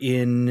or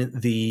in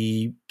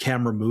the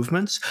camera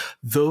movements,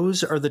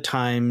 those are the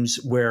times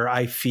where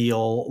I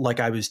feel like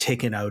I was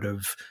taken out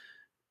of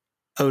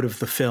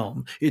the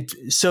film.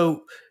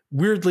 So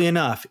weirdly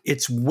enough,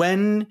 it's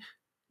when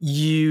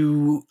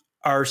you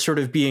are sort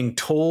of being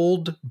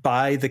told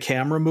by the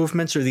camera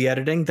movements or the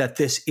editing that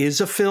this is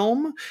a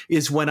film,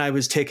 is when I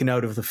was taken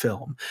out of the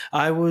film.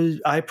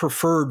 I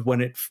preferred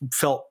when it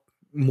felt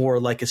more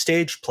like a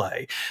stage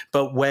play,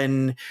 but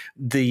when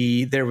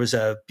there was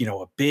a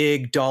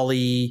big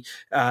dolly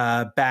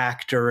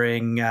back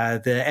during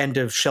the end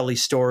of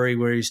Shelley's story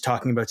where he's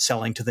talking about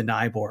selling to the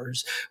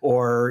Nybors,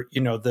 or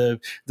the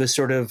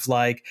sort of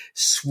like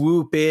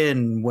swoop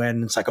in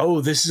when it's like,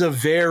 oh, this is a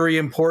very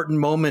important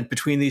moment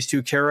between these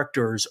two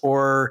characters,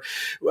 or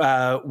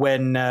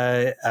when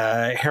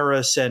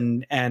Harris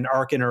and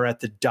Arkin are at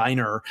the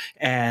diner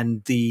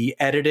and the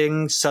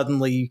editing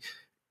suddenly,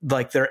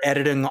 like, they're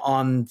editing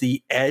on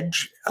the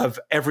edge of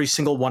every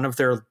single one of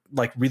their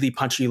like really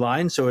punchy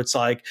lines. So it's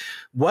like,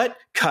 what?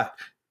 Cut.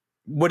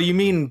 What do you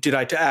mean? Did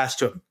I ask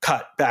to him?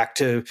 Cut back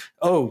to,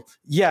 oh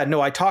yeah, no,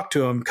 I talked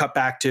to him. Cut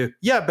back to,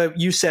 yeah, but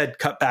you said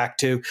cut back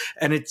to,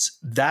 and it's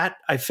that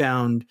I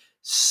found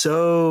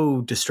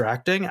so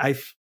distracting.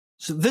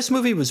 So this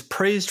movie was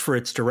praised for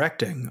its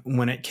directing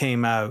when it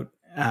came out.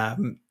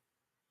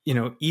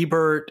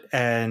 Ebert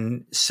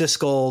and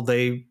Siskel,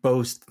 they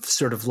both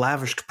sort of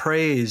lavished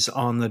praise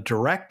on the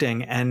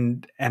directing.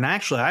 And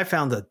actually, I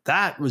found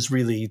that was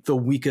really the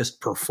weakest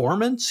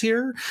performance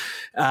here.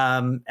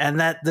 And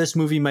that this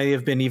movie may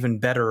have been even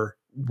better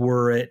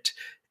were it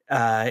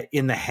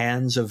in the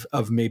hands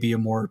of maybe a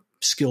more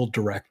skilled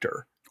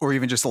director. Or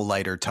even just a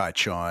lighter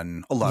touch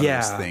on a lot of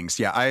those things.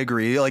 Yeah, I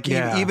agree. Like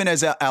even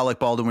as Alec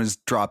Baldwin was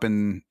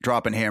dropping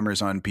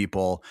hammers on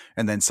people,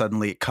 and then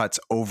suddenly it cuts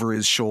over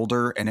his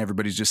shoulder and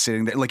everybody's just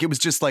sitting there. Like, it was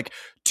just like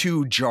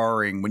too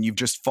jarring when you've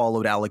just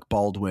followed Alec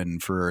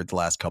Baldwin for the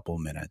last couple of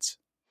minutes.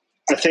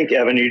 I think,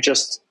 Evan, you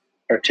just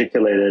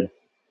articulated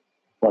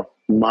what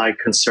my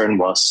concern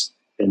was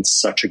in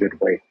such a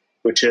good way,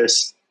 which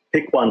is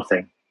pick one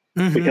thing.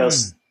 Mm-hmm.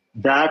 Because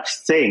that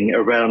thing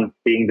around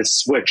being the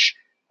switch,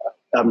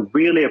 I'm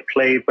really a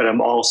play, but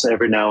I'm also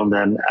every now and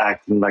then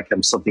acting like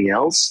I'm something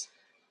else.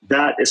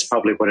 That is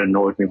probably what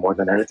annoyed me more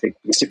than anything.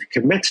 Because if you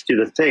commit to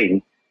the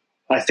thing,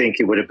 I think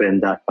it would have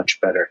been that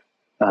much better.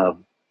 I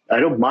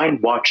don't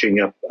mind watching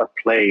a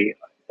play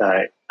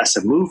as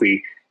a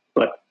movie,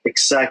 but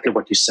exactly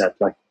what you said.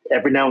 Like,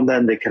 every now and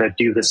then they kind of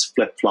do this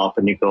flip-flop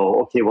and you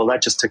go, okay, well,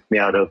 that just took me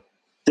out of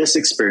this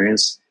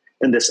experience,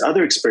 and this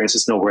other experience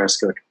is nowhere as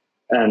good.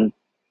 And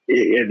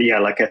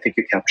I think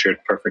you captured it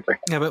perfectly.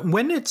 Yeah, but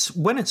when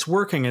it's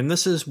working, and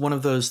this is one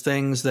of those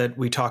things that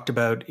we talked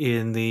about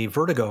in the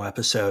Vertigo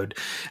episode,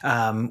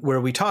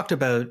 where we talked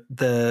about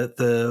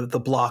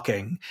the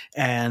blocking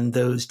and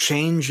those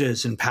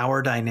changes in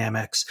power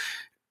dynamics.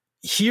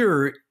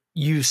 Here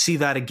you see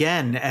that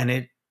again,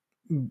 and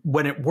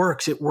when it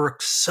works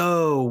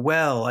so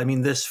well. I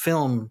mean, this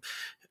film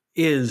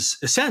is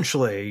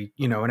essentially,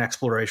 an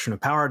exploration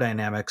of power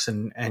dynamics,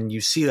 and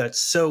you see that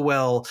so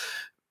well.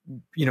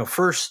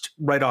 First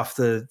right off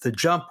the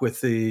jump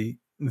with the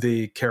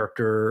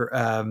character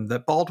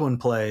that Baldwin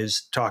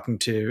plays talking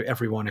to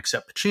everyone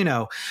except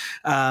Pacino.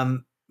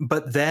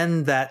 But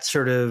then that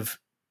sort of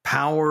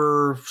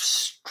power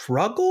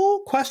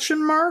struggle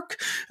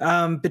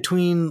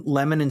between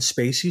Lemon and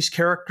Spacey's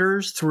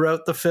characters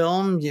throughout the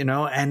film,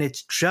 and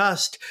it's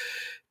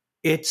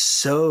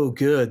so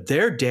good.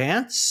 Their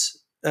dance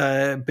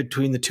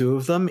between the two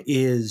of them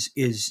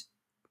is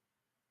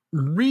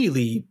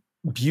really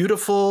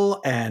beautiful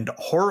and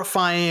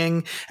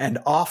horrifying and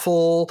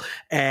awful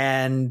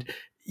and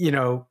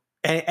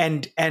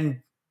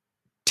and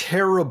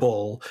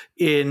terrible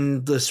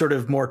in the sort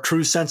of more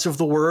true sense of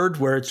the word,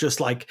 where it's just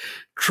like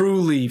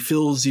truly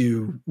fills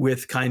you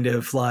with kind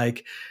of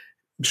like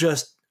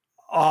just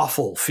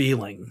awful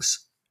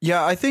feelings.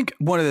 Yeah, I think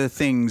one of the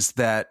things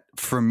that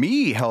for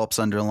me helps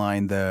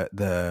underline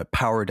the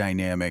power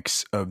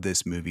dynamics of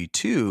this movie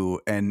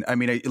too, and I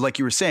mean, like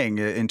you were saying,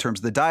 in terms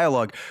of the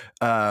dialogue,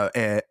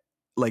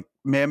 like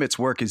Mamet's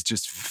work is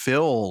just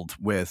filled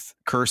with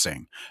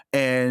cursing,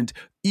 and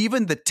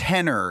even the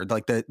tenor,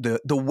 like the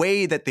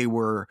way that they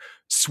were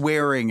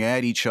swearing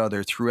at each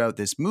other throughout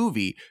this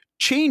movie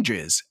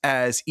changes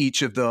as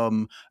each of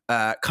them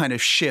kind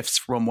of shifts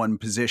from one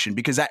position,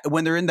 because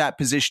when they're in that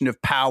position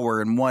of power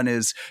and one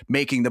is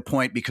making the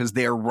point because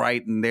they're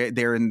right and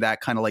they're in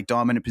that kind of like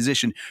dominant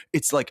position,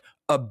 it's like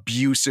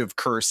abusive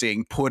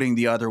cursing, putting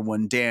the other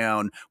one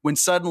down. When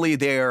suddenly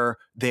they're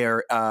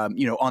on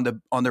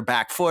their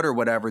back foot or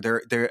whatever,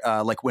 they're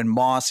like when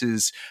Moss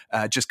is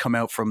just come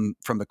out from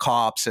the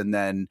cops, and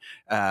then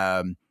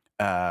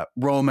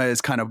Roma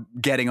is kind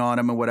of getting on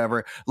him or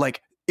whatever,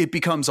 like it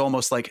becomes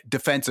almost like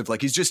defensive.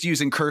 Like he's just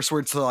using curse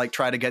words to like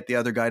try to get the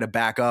other guy to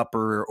back up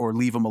or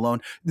leave him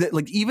alone.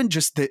 Like even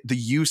just the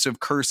use of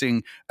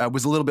cursing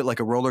was a little bit like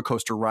a roller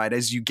coaster ride.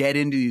 As you get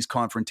into these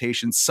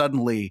confrontations,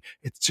 suddenly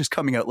it's just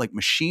coming out like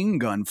machine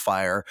gun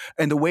fire.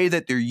 And the way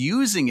that they're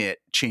using it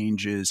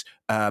changes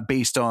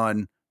based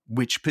on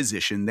which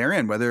position they're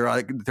in,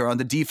 whether they're on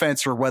the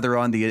defense or whether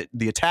on the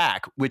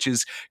attack, which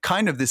is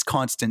kind of this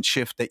constant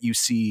shift that you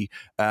see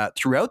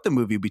throughout the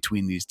movie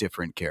between these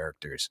different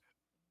characters.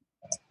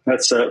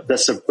 That's a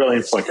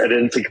brilliant point. I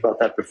didn't think about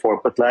that before,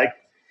 but like,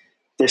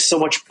 there's so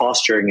much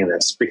posturing in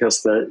this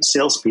because the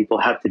salespeople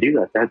have to do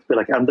that. They have to be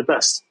like, I'm the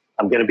best.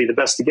 I'm going to be the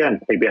best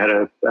again. Maybe I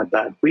had a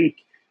bad week,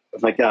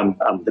 but like, I'm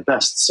the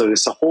best. So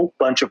there's a whole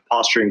bunch of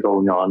posturing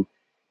going on.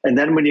 And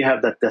then when you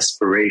have that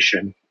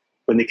desperation,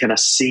 when they kind of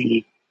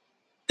see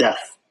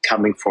death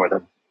coming for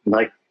them,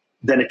 like,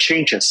 then it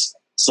changes.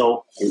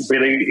 So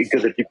really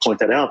good that you point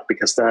that out,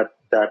 because that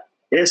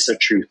is a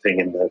true thing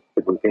in the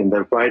movie, and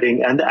the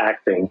writing and the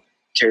acting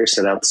carries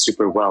it out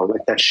super well,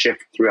 like that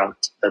shift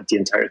throughout the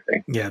entire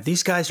thing. Yeah,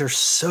 these guys are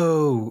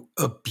so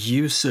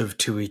abusive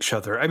to each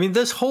other. I mean,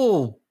 this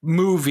whole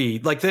movie,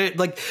 their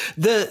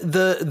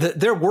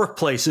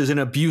workplace is an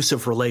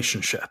abusive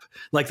relationship.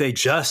 Like they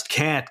just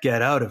can't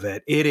get out of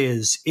it. It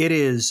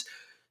is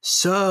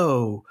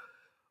so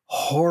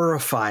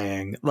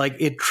horrifying. Like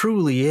it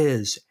truly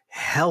is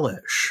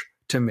hellish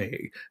to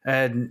me.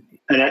 And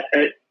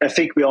I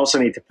think we also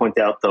need to point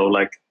out, though,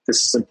 like,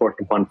 this is an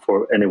important one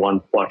for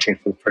anyone watching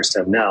for the first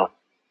time now.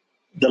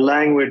 The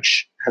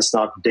language has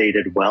not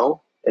dated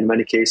well in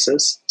many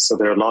cases. So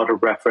there are a lot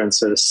of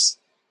references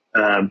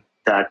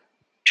that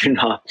do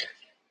not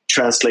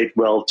translate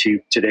well to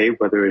today,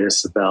 whether it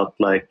is about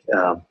like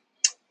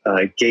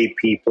gay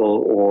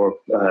people or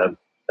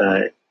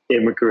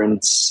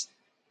immigrants.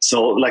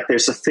 So like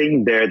there's a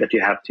thing there that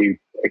you have to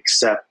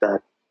accept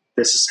that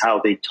this is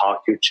how they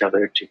talk to each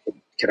other to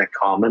kind of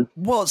comment.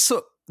 Well,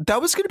 so that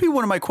was going to be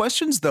one of my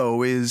questions,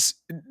 though, is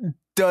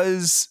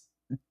does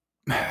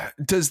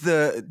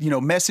the,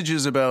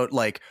 messages about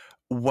like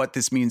what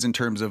this means in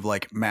terms of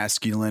like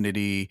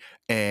masculinity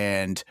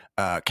and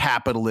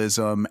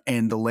capitalism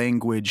and the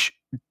language,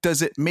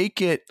 does it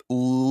make it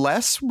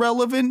less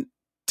relevant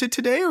to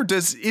today, or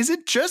is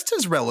it just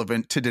as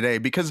relevant to today?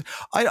 Because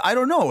I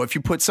don't know, if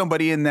you put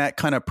somebody in that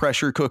kind of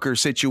pressure cooker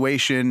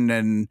situation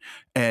and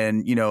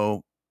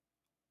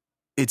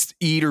it's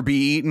eat or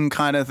be eaten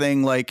kind of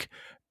thing, like,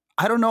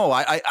 I don't know.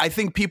 I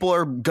think people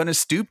are going to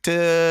stoop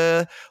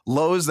to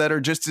lows that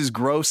are just as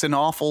gross and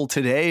awful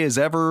today as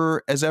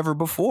ever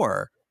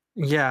before.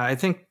 Yeah, I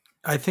think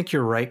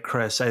you're right,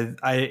 Chris.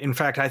 In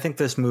fact, I think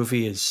this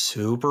movie is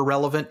super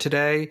relevant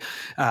today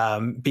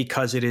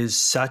because it is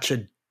such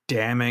a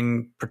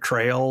damning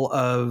portrayal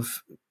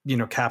of,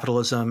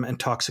 capitalism and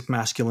toxic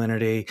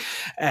masculinity,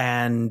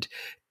 and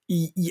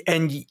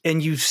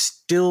you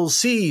still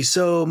see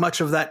so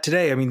much of that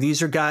today. I mean,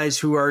 these are guys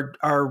who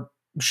are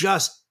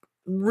just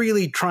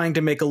really trying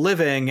to make a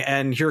living,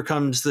 and here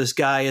comes this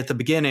guy at the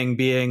beginning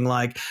being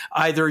like,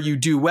 either you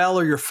do well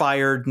or you're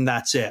fired, and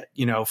that's it.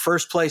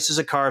 First place is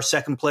a car,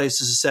 second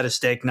place is a set of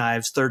steak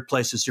knives, third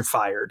place is you're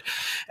fired.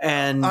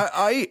 And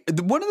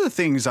one of the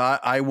things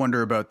I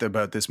wonder about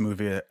this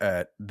movie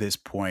at this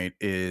point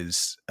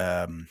is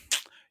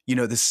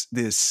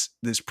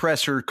this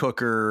pressure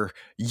cooker,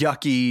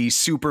 yucky,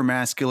 super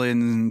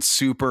masculine,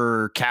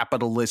 super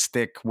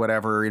capitalistic,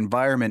 whatever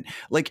environment.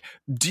 Like,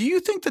 do you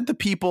think that the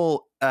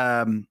people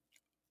are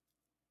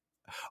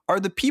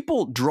the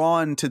people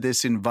drawn to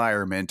this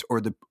environment,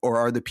 or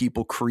are the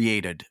people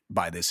created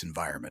by this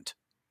environment?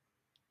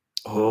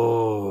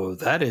 Oh,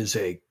 that is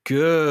a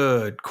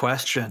good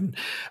question.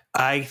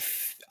 I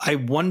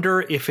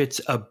wonder if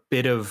it's a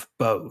bit of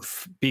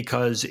both,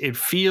 because it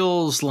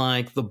feels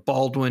like the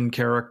Baldwin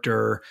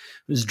character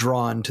is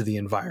drawn to the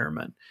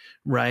environment,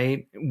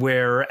 right?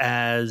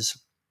 Whereas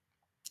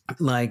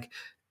like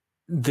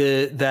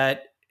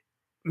that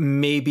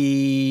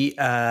maybe,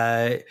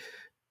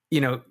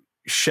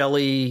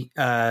 Shelley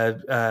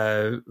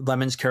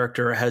Lemon's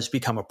character has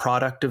become a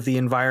product of the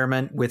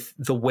environment with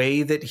the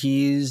way that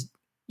he's,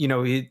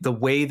 the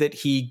way that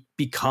he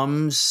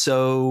becomes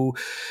so,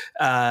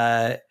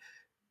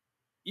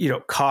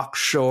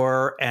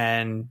 cocksure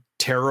and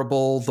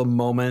terrible the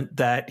moment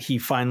that he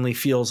finally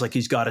feels like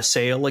he's got a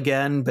sale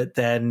again. But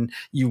then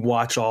you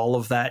watch all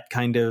of that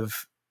kind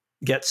of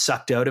get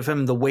sucked out of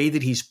him. The way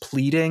that he's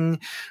pleading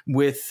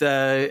with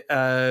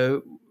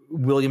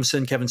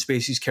Williamson, Kevin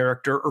Spacey's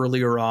character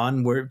earlier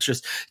on, where it's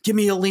just, give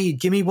me a lead,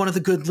 give me one of the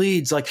good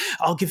leads. Like,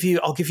 I'll give you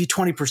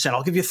 20%,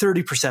 I'll give you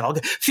 30%, I'll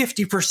give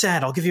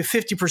 50%, I'll give you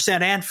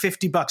 50% and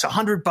 $50,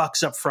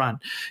 $100 up front,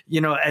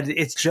 and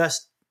it's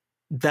just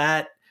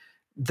that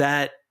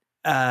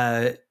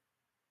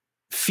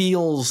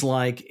feels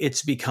like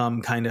it's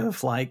become kind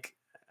of like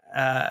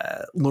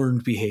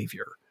learned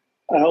behavior.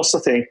 I also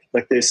think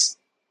like this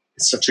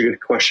is such a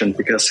good question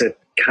because it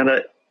kind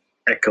of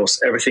echoes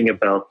everything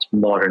about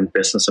modern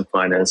business and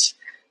finance,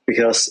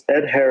 because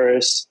Ed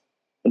Harris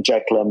and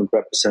Jack Lemmon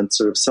represent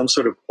some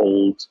sort of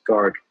old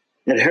guard.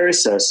 Ed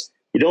Harris says,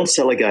 You don't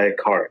sell a guy a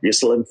car. You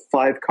sell him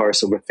 5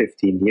 cars over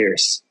 15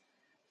 years.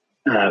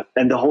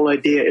 And the whole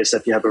idea is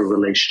that you have a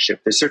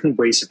relationship. There's certain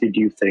ways that you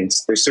do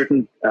things. There's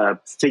certain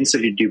things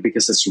that you do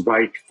because it's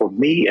right for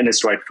me and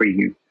it's right for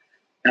you.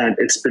 And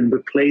it's been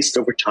replaced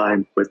over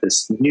time with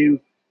this new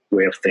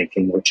way of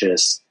thinking, which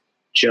is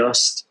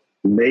just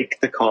make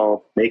the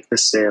call, make the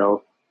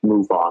sale,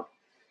 move on.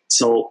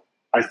 So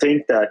I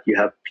think that you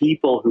have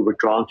people who were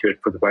drawn to it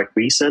for the right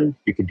reason.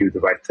 You can do the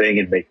right thing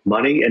and make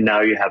money. And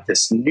now you have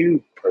this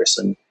new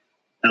person,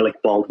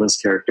 Alec Baldwin's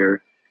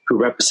character, who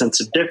represents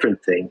a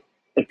different thing.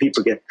 And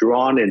people get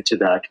drawn into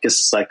that because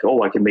it's like,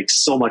 oh, I can make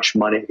so much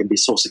money. I can be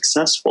so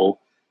successful.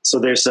 So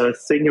there's a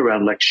thing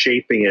around like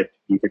shaping it.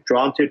 You get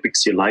drawn to it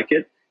because you like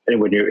it. And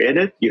when you're in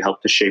it, you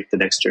help to shape the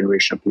next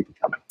generation of people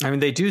coming. I mean,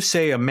 they do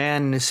say a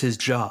man is his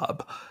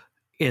job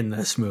in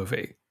this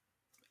movie.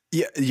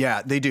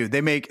 Yeah, they do.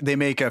 They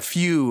make a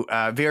few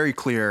very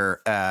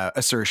clear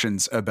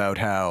assertions about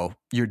how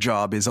your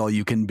job is all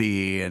you can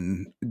be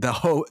and the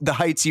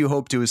heights you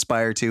hope to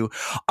aspire to.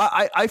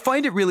 I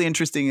find it really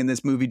interesting in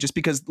this movie just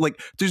because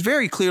like there's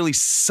very clearly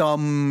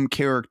some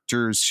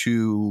characters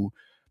who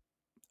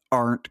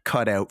aren't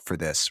cut out for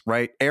this,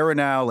 right?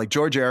 Aronow, like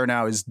George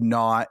Aronow is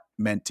not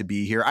meant to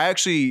be here. I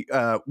actually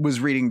was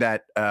reading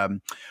that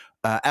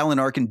Alan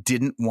Arkin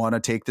didn't want to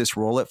take this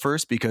role at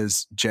first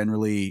because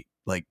generally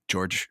like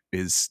George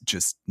is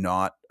just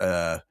not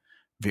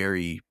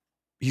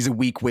he's a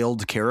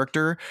weak-willed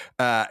character.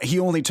 He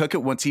only took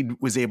it once he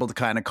was able to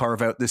kind of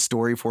carve out this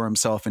story for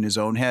himself in his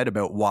own head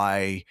about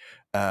why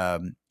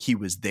he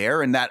was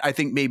there. And that I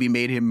think maybe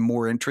made him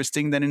more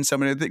interesting than in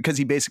some of the, because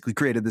he basically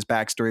created this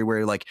backstory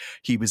where like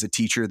he was a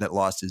teacher that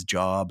lost his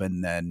job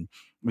and then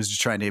was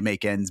just trying to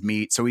make ends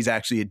meet. So he's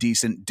actually a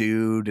decent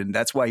dude. And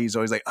that's why he's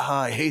always like,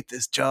 I hate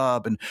this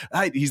job. And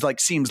he's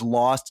like, seems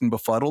lost and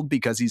befuddled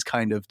because he's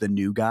kind of the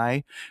new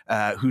guy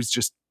who's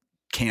just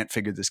can't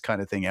figure this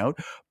kind of thing out.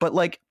 But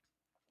like,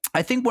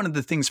 I think one of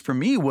the things for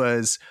me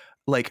was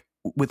like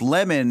with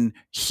Lemon,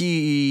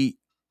 he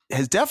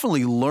has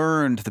definitely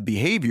learned the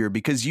behavior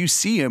because you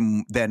see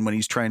him then when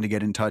he's trying to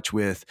get in touch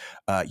with,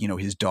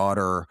 his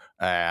daughter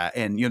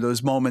and,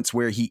 those moments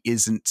where he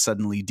isn't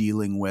suddenly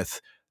dealing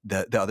with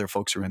the other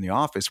folks who are in the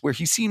office where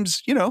he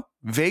seems,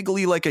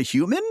 vaguely like a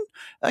human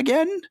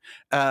again.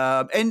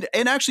 And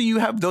actually you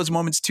have those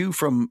moments too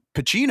from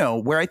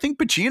Pacino where I think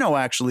Pacino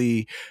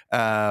actually,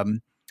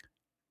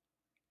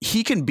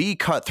 he can be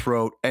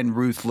cutthroat and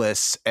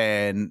ruthless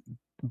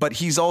but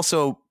he's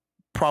also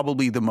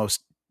probably the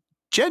most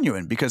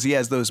genuine because he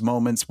has those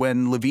moments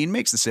when Levine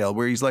makes the sale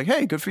where he's like,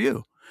 hey, good for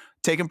you.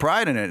 Taking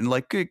pride in it and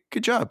like, good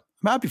job.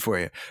 I'm happy for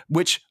you,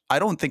 which I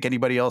don't think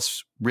anybody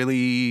else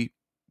really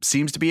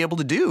seems to be able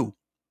to do.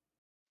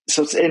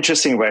 So it's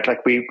interesting, right?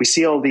 Like we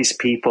see all these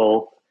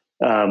people,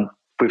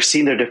 we've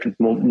seen their different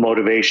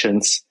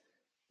motivations.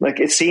 Like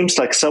it seems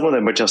like some of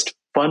them are just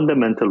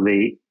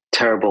fundamentally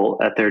terrible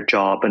at their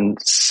job and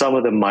some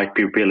of them might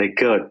be really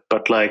good,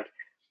 but like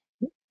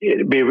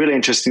it'd be really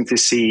interesting to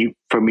see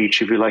from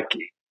each of you, like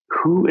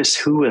who is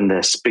who in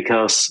this,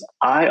 because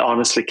I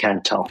honestly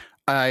can't tell.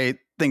 I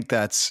think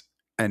that's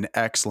an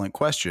excellent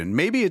question.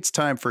 Maybe it's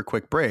time for a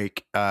quick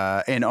break.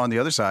 And on the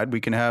other side,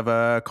 we can have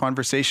a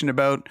conversation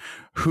about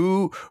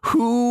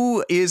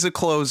who is a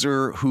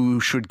closer who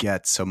should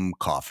get some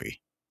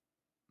coffee.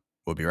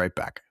 We'll be right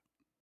back.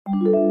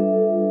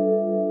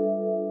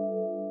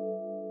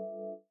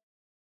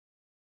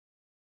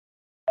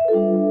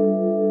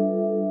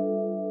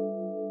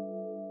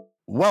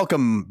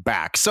 Welcome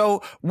back.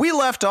 So we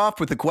left off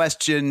with the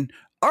question,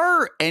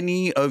 are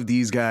any of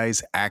these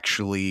guys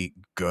actually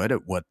good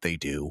at what they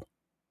do?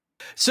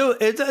 So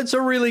it's a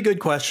really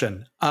good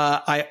question.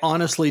 I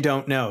honestly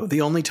don't know.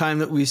 The only time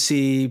that we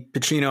see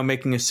Pacino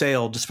making a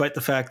sale, despite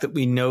the fact that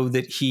we know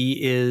that he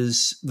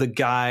is the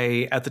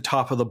guy at the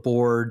top of the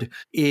board,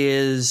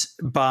 is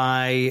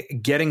by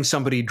getting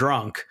somebody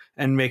drunk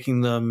and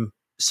making them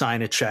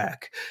sign a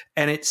check.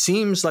 And it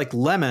seems like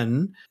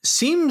Lemon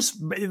seems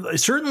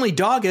certainly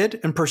dogged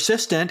and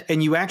persistent,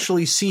 and you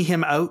actually see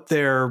him out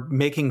there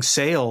making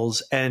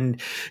sales and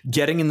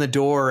getting in the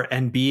door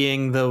and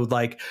being the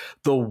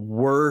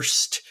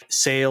worst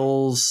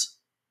sales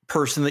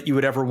person that you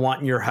would ever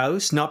want in your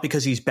house, not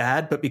because he's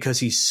bad, but because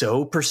he's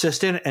so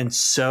persistent and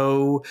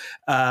so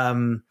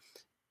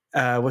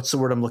what's the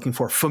word I'm looking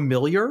for?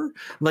 Familiar.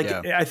 Like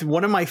yeah. I think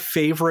one of my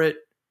favorite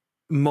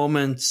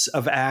moments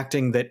of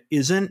acting that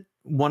isn't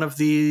one of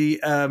the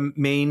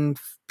main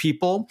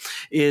people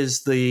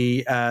is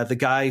the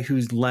guy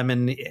whose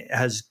Lemon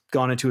has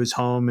gone into his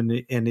home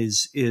and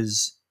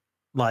is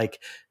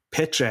like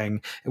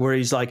pitching, where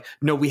he's like,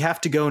 no, we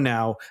have to go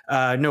now.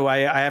 No, I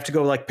have to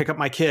go like pick up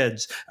my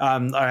kids.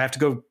 I have to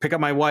go pick up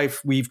my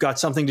wife. We've got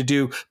something to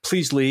do.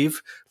 Please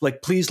leave.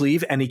 Like, please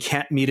leave. And he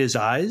can't meet his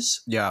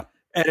eyes. Yeah.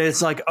 And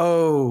it's like,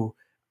 oh,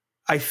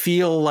 I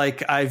feel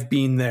like I've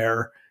been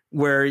there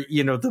where,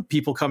 the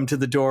people come to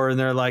the door and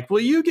they're like, will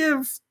you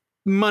give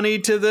money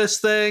to this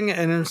thing,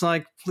 and it's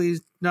like,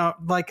 please, no,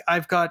 like,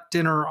 I've got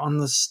dinner on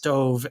the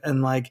stove,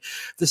 and like,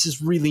 this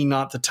is really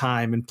not the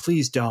time, and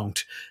please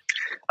don't.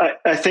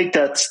 I think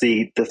that's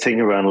the thing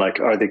around, like,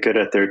 are they good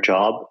at their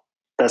job?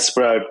 That's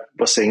what I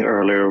was saying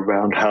earlier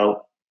around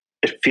how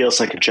it feels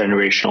like a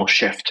generational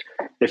shift.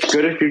 If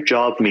good at your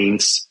job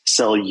means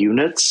sell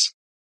units,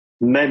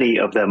 many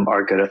of them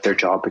are good at their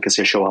job because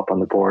they show up on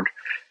the board.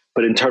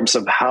 But in terms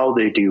of how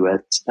they do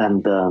it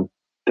and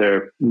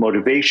their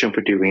motivation for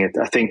doing it,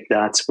 I think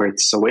that's where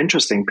it's so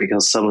interesting,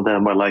 because some of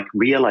them are like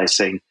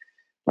realizing,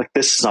 like,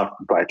 this is not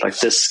right. Like,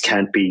 this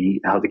can't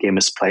be how the game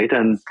is played.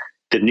 And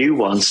the new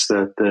ones,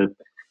 the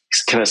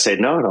kind of say,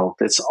 no,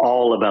 it's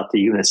all about the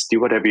units. Do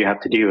whatever you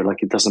have to do.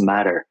 Like, it doesn't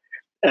matter.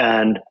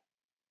 And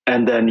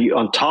then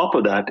on top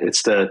of that,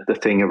 it's the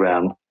thing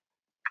around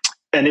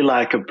any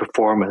lack of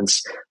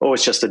performance. Oh,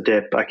 it's just a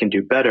dip. I can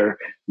do better.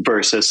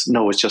 Versus,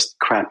 no, it's just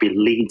crappy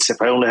leads.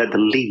 If I only had the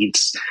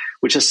leads,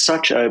 which is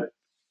such a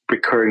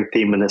recurring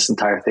theme in this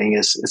entire thing,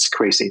 it's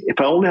crazy.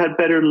 If I only had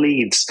better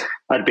leads,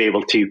 I'd be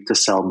able to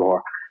sell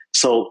more.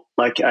 So,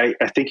 like, I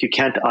think you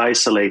can't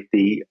isolate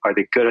are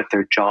they good at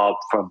their job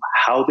from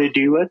how they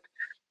do it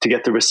to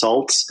get the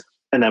results,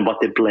 and then what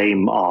they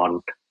blame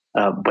on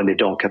when they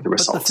don't get the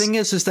results. But the thing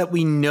is that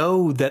we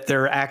know that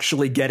they're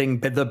actually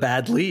getting the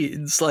bad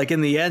leads. Like,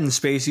 in the end,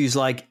 Spacey's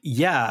like,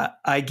 yeah,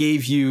 I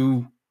gave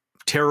you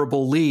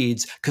terrible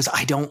leads because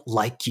I don't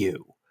like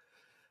you.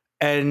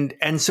 And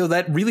so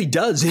that really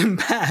does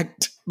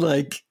impact,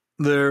 like,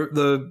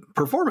 the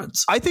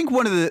performance. I think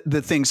one of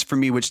the things for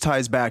me, which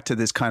ties back to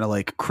this kind of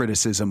like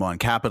criticism on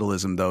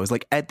capitalism, though, is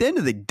like, at the end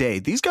of the day,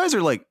 these guys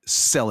are like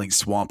selling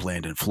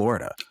swampland in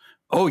Florida.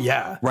 Oh,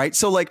 yeah. Right.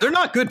 So, like, they're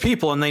not good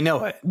people and they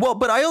know it. Well,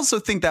 but I also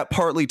think that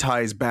partly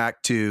ties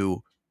back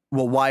to,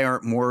 well, why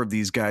aren't more of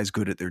these guys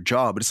good at their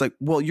job? But it's like,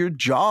 well, your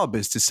job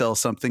is to sell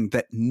something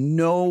that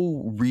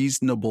no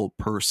reasonable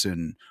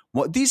person.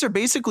 Well, these are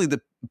basically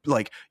the,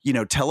 like, you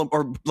know, tell them,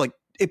 or like,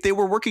 if they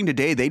were working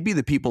today, they'd be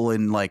the people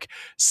in like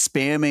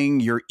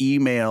spamming your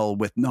email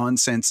with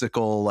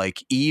nonsensical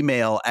like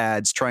email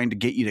ads trying to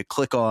get you to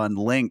click on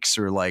links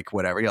or like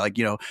whatever. You're like,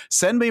 you know,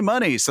 send me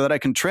money so that I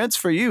can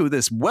transfer you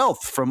this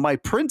wealth from my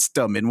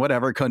princedom in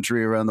whatever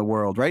country around the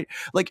world, right?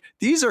 Like,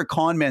 these are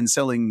con men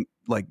selling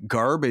like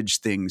garbage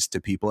things to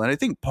people. And I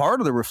think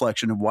part of the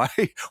reflection of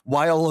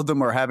why all of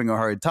them are having a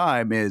hard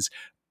time is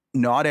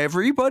not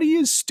everybody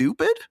is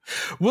stupid.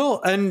 Well,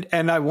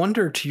 and I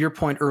wonder, to your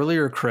point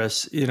earlier,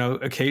 Chris, you know,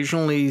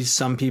 occasionally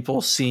some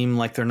people seem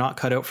like they're not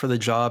cut out for the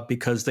job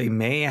because they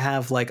may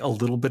have like a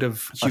little bit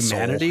of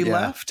humanity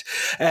left.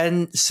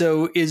 And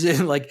so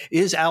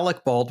is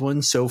Alec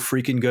Baldwin so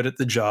freaking good at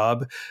the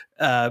job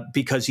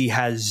because he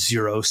has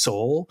zero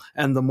soul?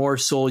 And the more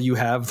soul you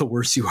have, the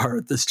worse you are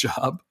at this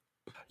job.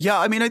 Yeah,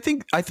 I mean, I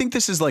think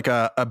this is like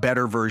a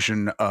better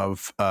version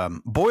of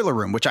Boiler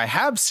Room, which I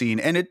have seen,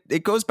 and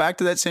it goes back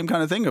to that same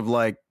kind of thing of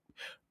like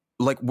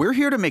we're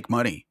here to make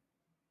money.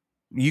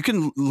 You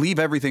can leave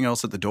everything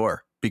else at the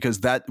door,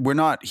 because that we're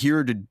not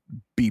here to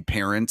be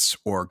parents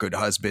or good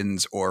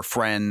husbands or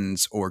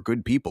friends or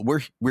good people.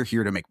 We're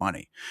here to make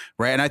money,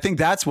 right? And I think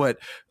that's what,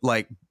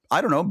 like, I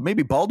don't know,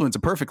 maybe Baldwin's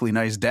a perfectly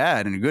nice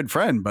dad and a good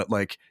friend, but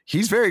like,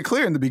 he's very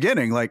clear in the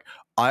beginning,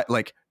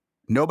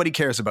 nobody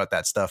cares about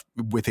that stuff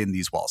within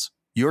these walls.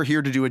 You're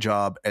here to do a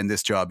job, and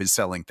this job is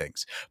selling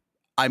things.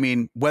 I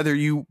mean, whether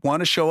you want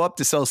to show up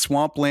to sell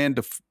swampland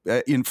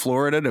in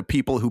Florida to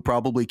people who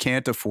probably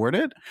can't afford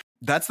it,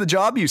 that's the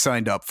job you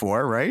signed up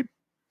for, right?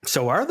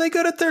 So are they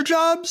good at their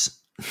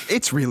jobs?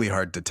 It's really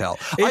hard to tell.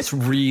 It's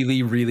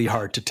really, really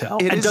hard to tell.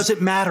 Does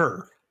it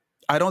matter?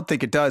 I don't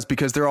think it does,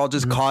 because they're all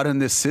just caught in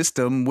this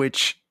system,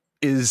 which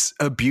is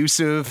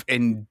abusive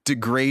and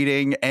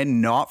degrading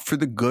and not for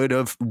the good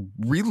of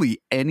really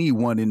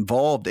anyone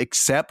involved,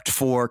 except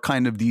for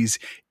kind of these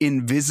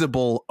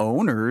invisible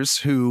owners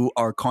who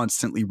are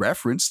constantly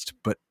referenced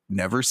but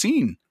never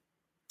seen.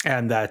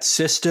 And that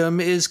system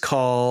is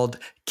called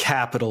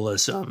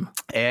capitalism.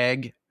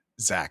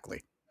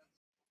 Exactly.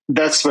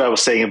 That's what I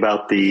was saying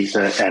about the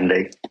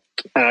ending.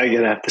 And I'm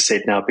going to have to say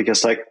it now,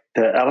 because like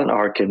the Alan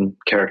Arkin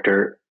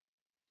character,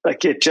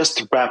 like, it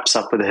just wraps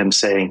up with him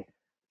saying,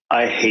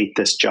 I hate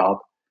this job.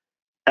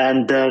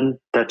 And then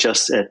that's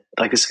just it.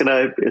 Like,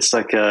 it's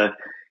like a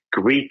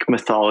Greek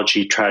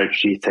mythology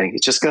tragedy thing.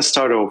 It's just going to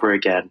start over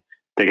again.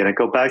 They're going to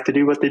go back to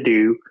do what they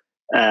do.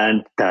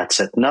 And that's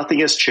it.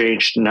 Nothing has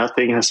changed.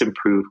 Nothing has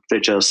improved. They're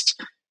just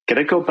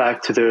going to go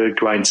back to the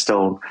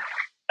grindstone.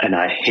 And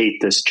I hate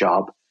this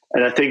job.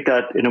 And I think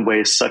that in a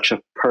way is such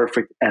a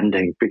perfect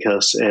ending,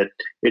 because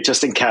it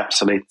just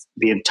encapsulates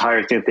the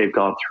entire thing that they've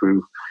gone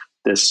through.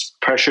 This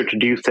pressure to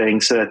do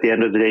things, and at the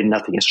end of the day,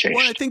 nothing has changed.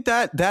 Well, I think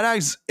that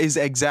is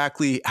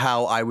exactly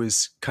how I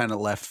was kind of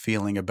left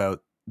feeling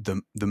about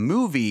the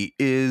movie.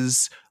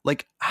 Is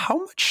like, how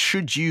much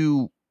should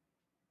you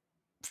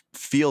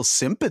feel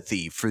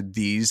sympathy for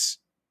these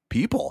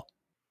people?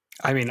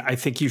 I mean, I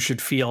think you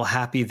should feel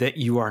happy that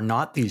you are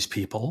not these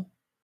people.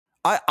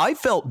 I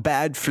felt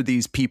bad for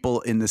these people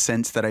in the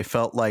sense that I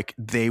felt like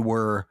they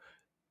were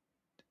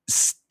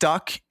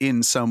stuck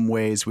in some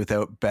ways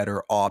without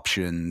better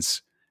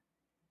options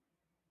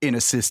in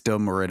a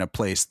system or in a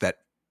place that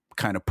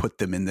kind of put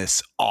them in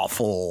this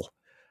awful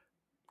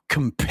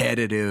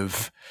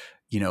competitive,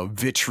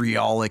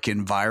 vitriolic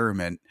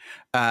environment,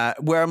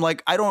 where I'm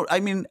like,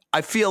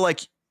 I feel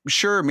like,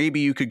 sure, maybe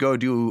you could go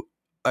do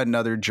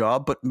another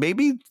job, but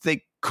maybe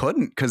they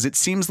couldn't, because it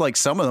seems like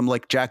some of them,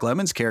 like Jack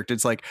Lemmon's character,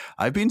 it's like,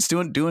 I've been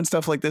doing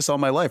stuff like this all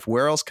my life.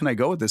 Where else can I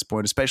go at this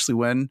point? Especially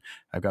when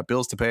I've got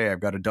bills to pay.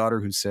 I've got a daughter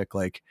who's sick.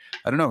 Like,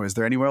 I don't know. Is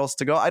there anywhere else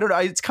to go? I don't know.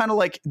 It's kind of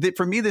like,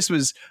 for me, this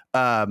was,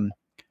 I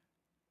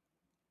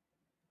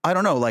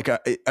don't know, like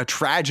a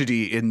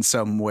tragedy in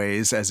some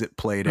ways as it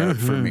played out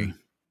for me.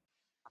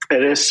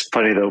 It is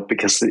funny though,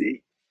 because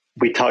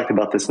we talked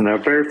about this in our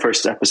very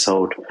first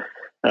episode,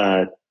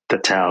 The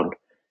Town,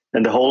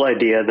 and the whole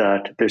idea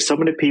that there's so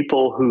many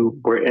people who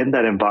were in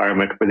that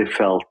environment where they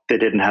felt they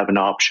didn't have an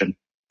option.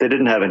 They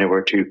didn't have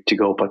anywhere to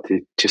go but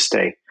to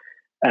stay.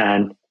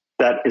 And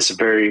that is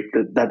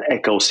that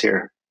echoes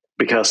here,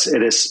 because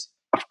it is,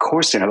 of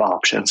course they have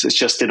options. It's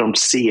just they don't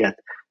see it.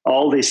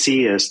 All they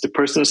see is the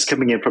person is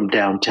coming in from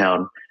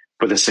downtown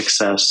with a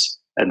success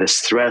and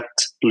this threat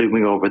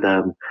looming over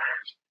them.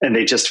 And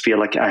they just feel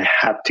like, I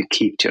have to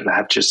keep to it. I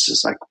have to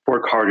just like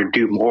work harder,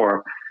 do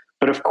more.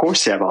 But of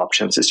course they have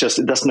options. It's just,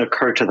 it doesn't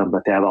occur to them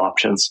that they have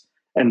options.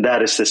 And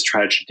that is this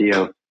tragedy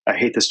of, I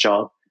hate this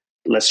job.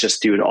 Let's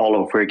just do it all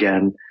over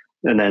again.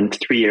 And then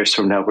 3 years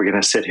from now, we're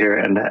going to sit here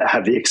and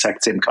have the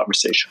exact same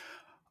conversation.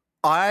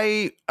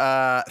 I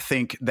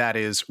think that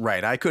is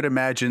right. I could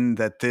imagine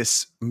that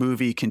this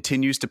movie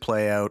continues to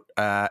play out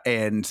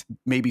and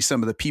maybe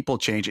some of the people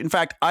change. In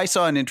fact, I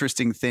saw an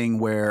interesting thing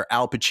where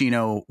Al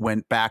Pacino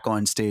went back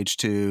on stage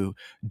to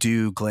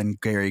do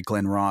Glengarry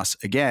Glen Ross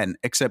again,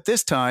 except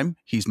this time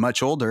he's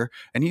much older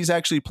and he's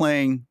actually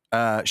playing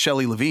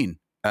Shelley Levine.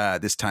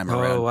 This time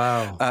around. Oh,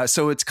 wow.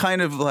 So it's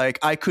kind of like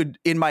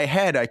in my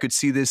head, I could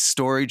see this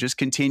story just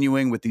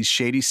continuing with these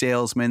shady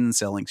salesmen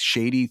selling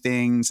shady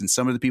things and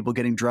some of the people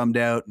getting drummed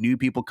out, new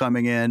people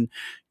coming in.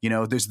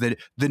 There's the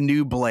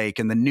new Blake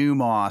and the new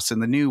Moss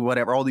and the new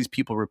whatever, all these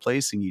people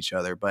replacing each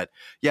other. But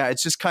yeah,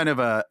 it's just kind of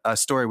a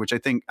story, which I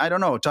think, I don't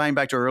know, tying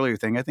back to our earlier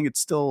thing, I think it's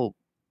still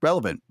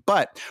relevant.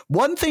 But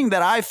one thing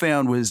that I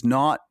found was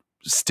not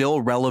still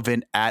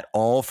relevant at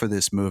all for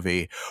this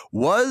movie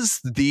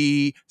was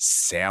the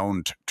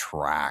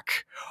soundtrack.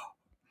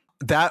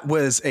 That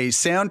was a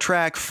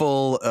soundtrack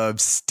full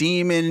of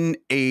steaming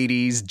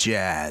 80s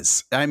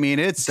jazz. I mean,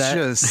 it's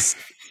just,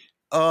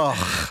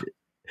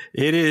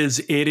 It is,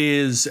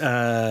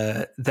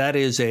 that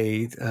is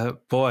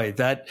boy,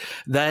 that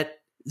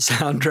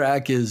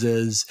soundtrack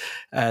is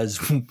as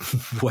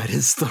wet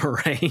as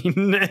the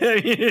rain.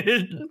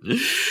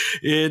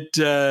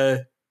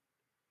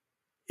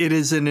 It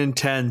is an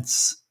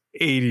intense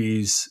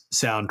 80s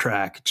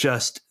soundtrack.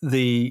 Just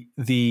the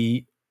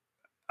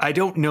I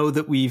don't know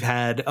that we've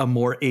had a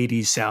more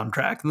 80s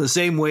soundtrack. In the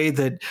same way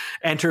that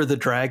Enter the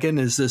Dragon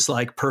is this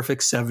like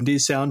perfect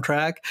 70s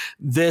soundtrack,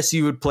 this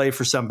you would play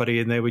for somebody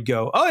and they would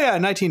go, oh yeah,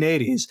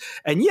 1980s.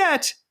 And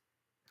yet,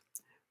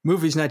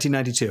 movie's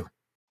 1992.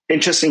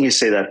 Interesting you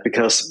say that,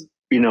 because,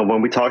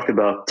 when we talked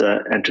about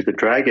Enter the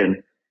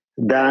Dragon,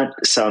 that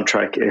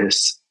soundtrack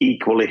is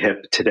equally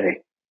hip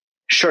today.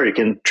 Sure, you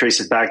can trace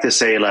it back to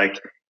say like,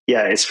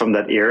 yeah, it's from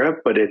that era,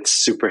 but it's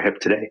super hip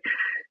today.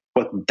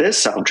 What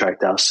this soundtrack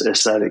does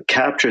is that it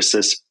captures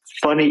this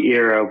funny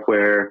era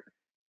where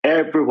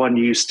everyone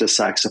used the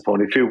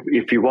saxophone.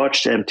 If you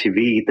watched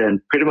MTV,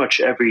 then pretty much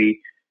every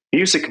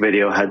music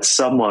video had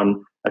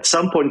someone at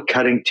some point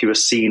cutting to a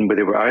scene where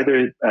they were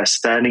either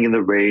standing in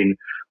the rain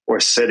or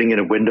sitting in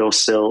a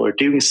windowsill or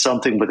doing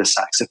something with a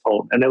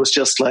saxophone. And it was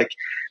just like,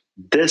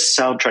 this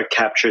soundtrack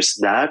captures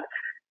that.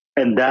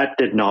 And that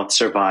did not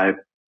survive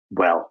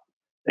well.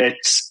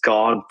 It's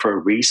gone for a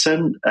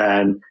reason,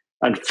 and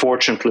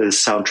unfortunately, the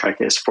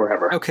soundtrack is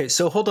forever. Okay,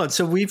 so hold on.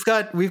 So we've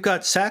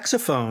got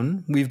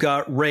saxophone, we've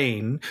got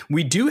rain.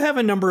 We do have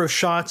a number of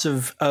shots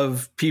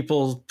of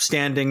people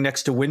standing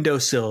next to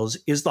windowsills.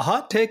 Is the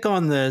hot take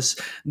on this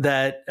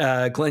that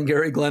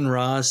Glengarry Glen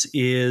Ross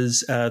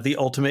is the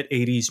ultimate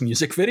 80s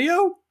music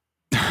video?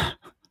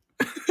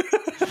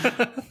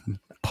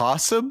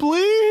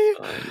 Possibly.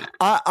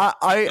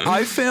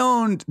 I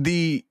found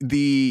the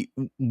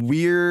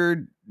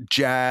weird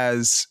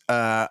jazz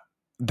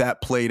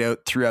that played out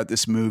throughout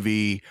this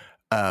movie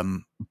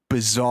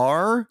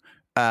bizarre,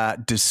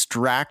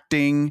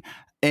 distracting,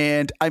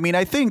 and I mean,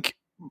 I think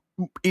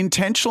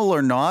intentional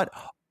or not,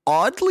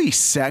 oddly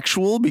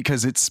sexual,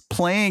 because it's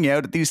playing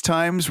out at these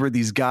times where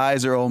these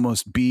guys are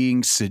almost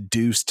being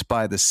seduced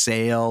by the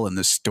sale and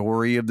the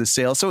story of the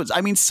sale. So it's,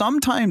 I mean,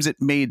 sometimes it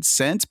made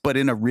sense, but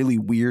in a really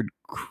weird,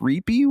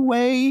 creepy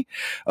way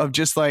of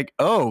just like,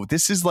 oh,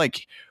 this is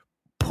like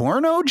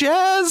porno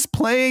jazz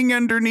playing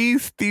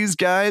underneath these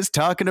guys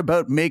talking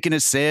about making a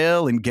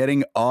sale and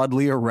getting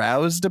oddly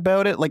aroused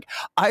about it. Like,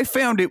 I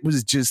found it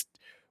was just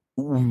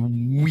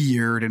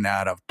weird and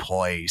out of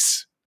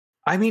place.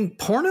 I mean,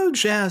 porno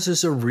jazz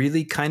is a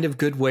really kind of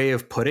good way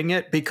of putting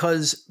it,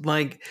 because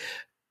like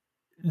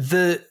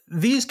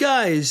these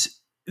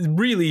guys,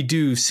 really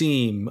do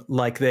seem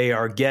like they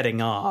are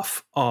getting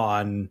off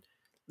on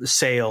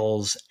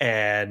sales,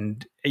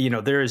 and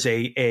there is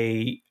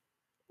a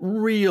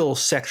real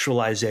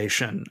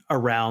sexualization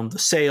around the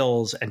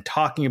sales and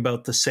talking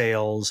about the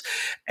sales,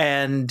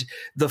 and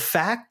the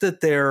fact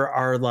that there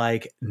are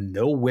like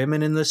no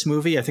women in this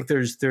movie. I think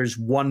there's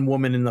one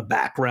woman in the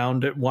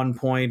background at one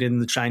point in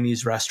the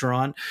Chinese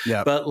restaurant,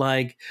 but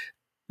like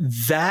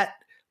that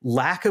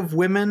lack of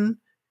women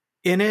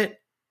in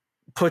it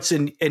puts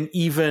an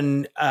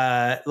even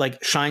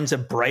like shines a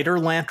brighter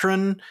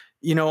lantern,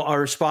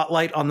 or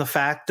spotlight on the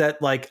fact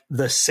that like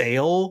the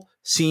sale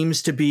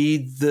seems to be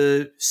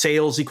the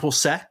sales equal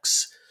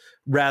sex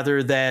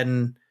rather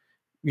than,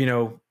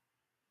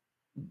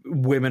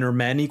 women or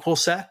men equal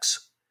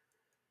sex,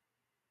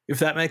 if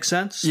that makes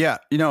sense. Yeah,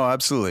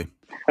 absolutely.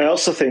 I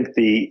also think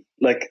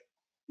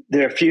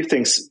there are a few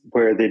things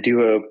where they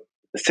do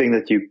a thing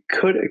that you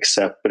could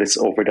accept, but it's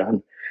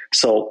overdone.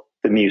 So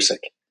the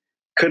music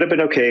could have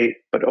been okay,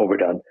 but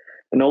overdone.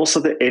 And also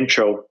the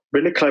intro,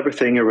 really clever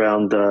thing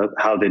around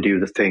how they do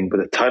the thing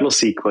with the title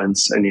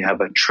sequence, and you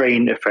have a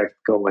train effect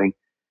going.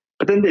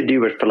 But then they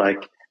do it for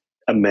like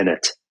a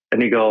minute,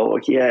 and you go,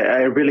 yeah,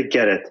 I really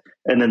get it.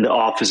 And then the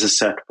office is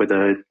set with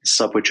a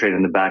subway train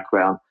in the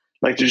background.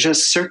 Like there's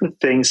just certain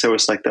things that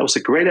was like, that was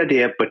a great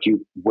idea, but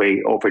you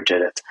way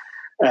overdid it.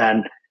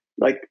 And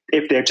like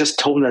if they just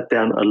toned that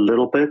down a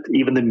little bit,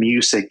 even the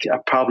music, I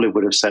probably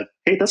would have said,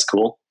 hey, that's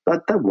cool.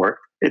 That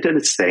worked. It did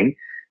its thing.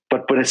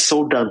 But when it's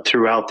so done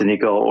throughout, then you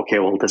go, okay,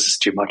 well, this is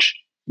too much.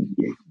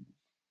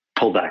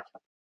 Pull back.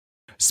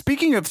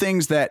 Speaking of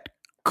things that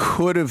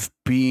could have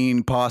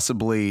been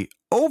possibly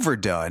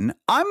overdone,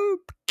 I'm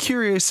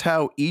curious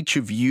how each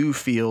of you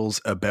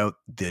feels about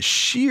the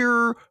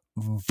sheer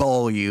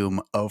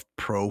volume of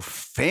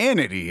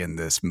profanity in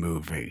this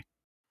movie.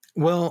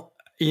 Well,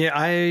 yeah,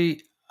 I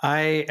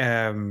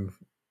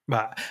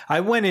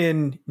went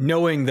in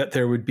knowing that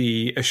there would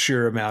be a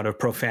sheer amount of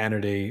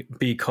profanity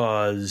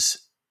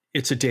because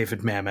it's a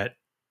David Mamet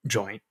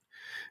joint.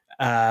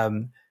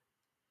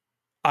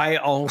 I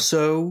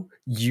also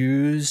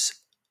use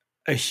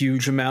a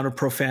huge amount of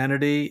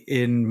profanity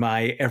in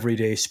my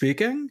everyday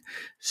speaking.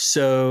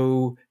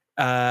 So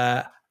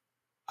I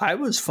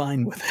was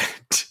fine with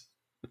it.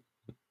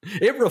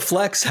 It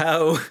reflects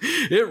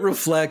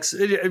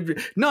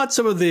not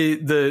some of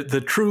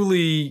the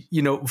truly,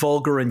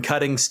 vulgar and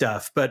cutting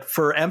stuff, but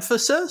for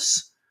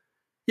emphasis,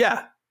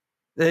 yeah,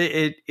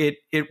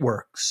 it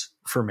works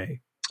for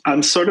me.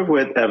 I'm sort of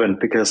with Evan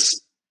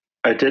because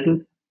I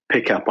didn't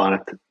pick up on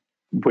it,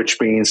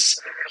 which means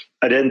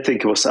I didn't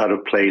think it was out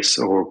of place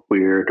or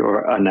weird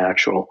or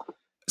unnatural.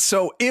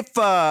 So if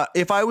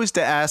I was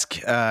to ask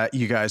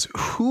you guys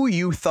who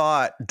you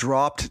thought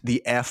dropped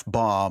the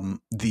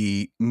F-bomb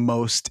the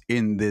most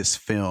in this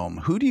film,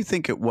 who do you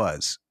think it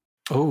was?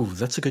 Oh,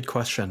 that's a good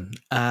question.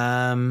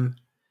 I'm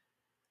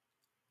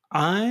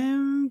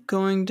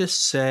going to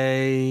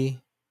say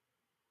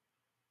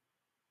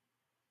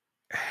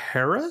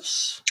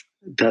Harris.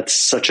 That's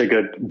such a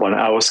good one.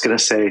 I was going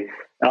to say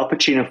Al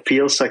Pacino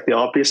feels like the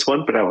obvious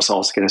one, but I was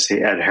also going to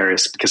say Ed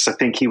Harris because I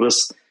think he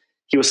was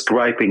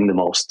griping the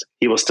most.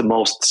 He was the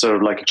most sort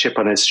of like a chip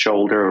on his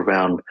shoulder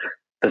around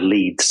the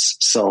leads.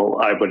 So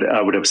I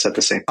would have said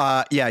the same.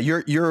 Yeah,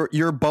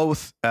 you're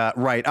both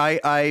right.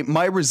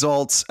 My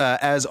results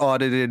as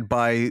audited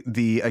by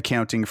the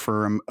accounting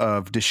firm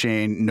of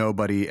Deshane,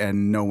 Nobody,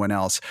 and no one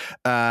else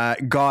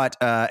got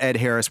Ed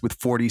Harris with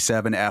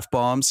 47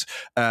 F-bombs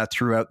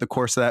throughout the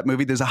course of that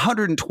movie. There's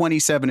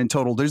 127 in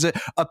total. There's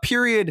a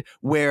period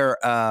where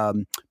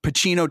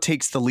Pacino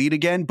takes the lead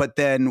again, but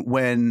then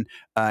when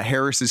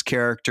Harris's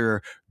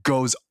character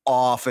goes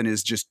off and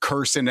is just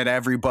cursing at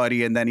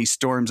everybody, and then he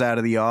storms out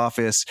of the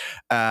office,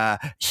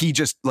 he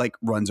just like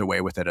runs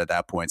away with it at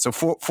that point. So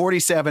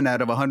 47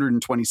 out of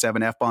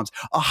 127 F-bombs,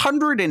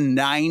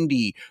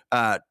 190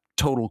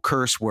 total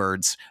curse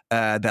words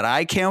that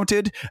I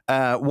counted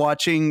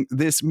watching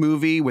this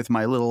movie with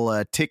my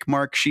little tick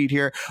mark sheet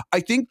here. I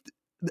think,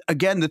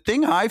 again, the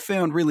thing I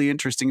found really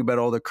interesting about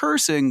all the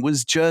cursing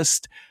was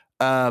just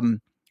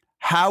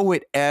how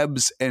it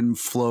ebbs and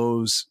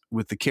flows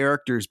with the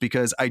characters,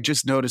 because I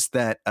just noticed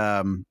that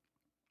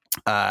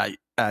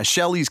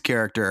Shelley's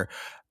character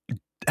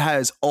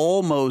has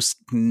almost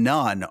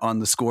none on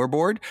the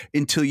scoreboard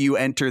until you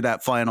enter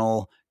that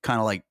final kind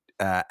of like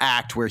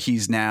act where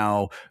he's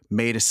now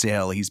made a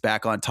sale. He's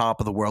back on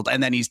top of the world,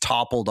 and then he's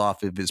toppled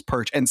off of his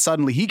perch, and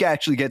suddenly he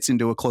actually gets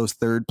into a close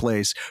third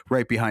place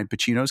right behind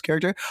Pacino's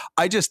character.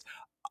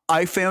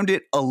 I found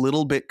it a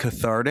little bit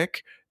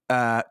cathartic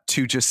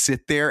to just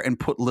sit there and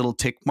put little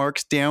tick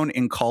marks down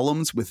in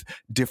columns with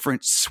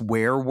different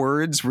swear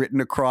words written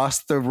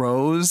across the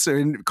rows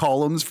and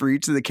columns for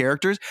each of the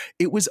characters.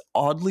 It was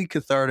oddly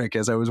cathartic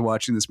as I was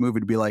watching this movie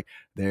to be like,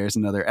 there's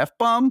another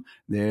F-bomb,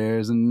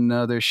 there's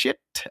another shit.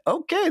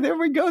 Okay, there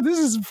we go. This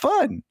is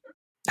fun.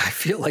 I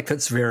feel like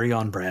that's very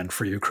on brand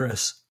for you,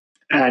 Chris.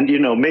 And,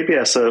 maybe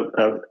as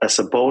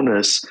a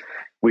bonus,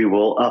 we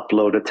will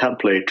upload a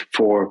template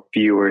for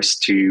viewers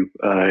to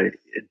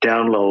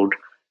download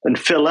and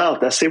fill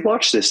out as they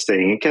watch this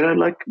thing. And kind of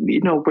like,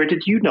 where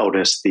did you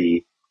notice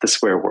the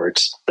swear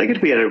words? Like,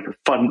 it'd be a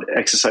fun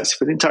exercise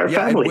for the entire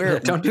family.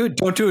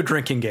 Don't do a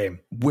drinking game.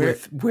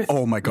 With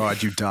oh my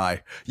God, you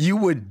die. You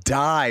would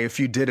die if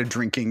you did a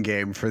drinking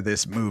game for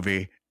this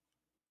movie.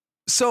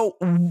 So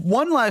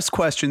one last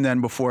question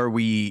then before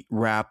we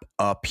wrap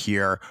up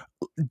here.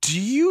 Do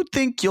you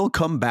think you'll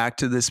come back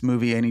to this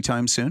movie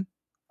anytime soon?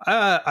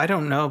 I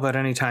don't know about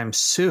anytime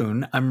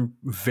soon. I'm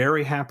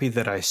very happy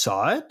that I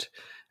saw it.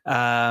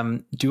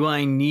 Do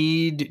I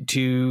need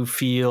to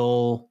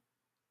feel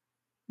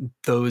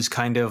those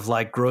kind of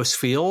like gross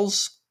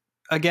feels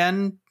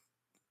again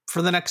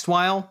for the next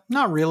while?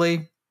 Not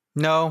really.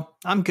 No,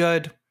 I'm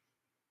good.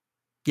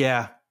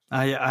 Yeah,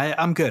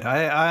 I'm good.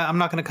 I'm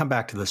not going to come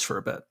back to this for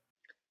a bit.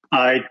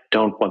 I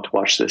don't want to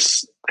watch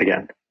this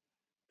again.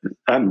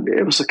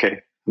 It was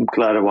okay. I'm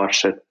glad I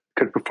watched it.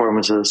 Good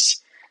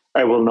performances.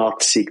 I will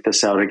not seek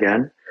this out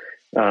again.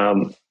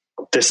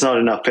 There's not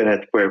enough in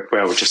it where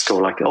I would just go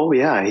like, oh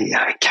yeah,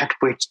 I can't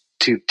wait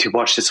to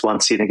watch this one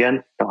scene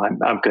again. No,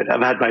 I'm good.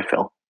 I've had my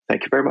fill.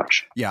 Thank you very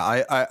much.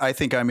 Yeah, I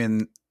think I'm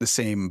in the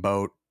same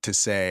boat to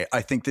say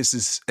I think this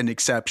is an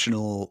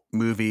exceptional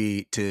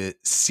movie to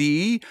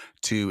see,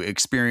 to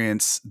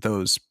experience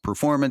those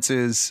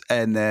performances,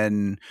 and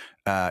then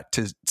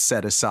to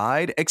set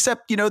aside.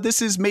 Except,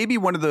 this is maybe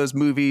one of those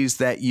movies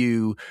that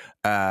you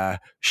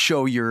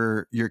show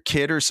your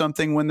kid or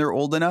something when they're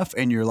old enough,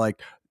 and you're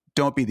like,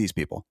 don't be these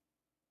people.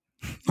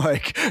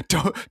 Like,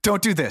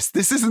 don't do this.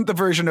 This isn't the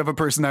version of a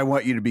person I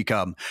want you to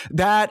become.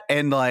 That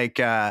and like,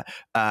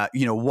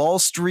 Wall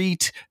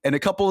Street and a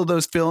couple of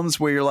those films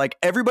where you're like,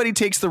 everybody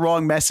takes the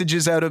wrong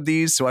messages out of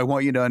these, so I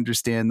want you to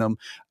understand them.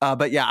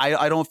 But yeah,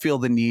 I don't feel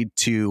the need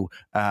to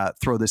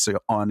throw this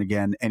on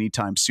again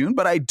anytime soon.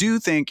 But I do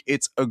think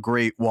it's a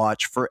great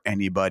watch for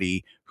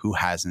anybody who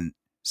hasn't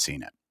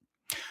seen it.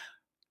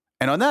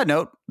 And on that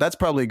note, that's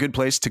probably a good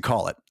place to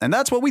call it. And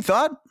that's what we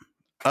thought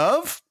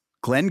of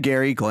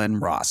Glengarry Glen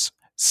Ross.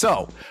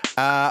 So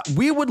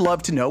we would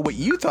love to know what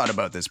you thought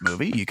about this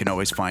movie. You can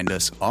always find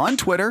us on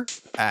Twitter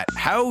at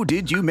How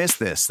Did You Miss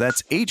This?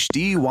 That's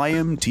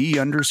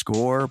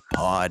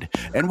HDYMT_pod.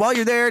 And while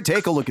you're there,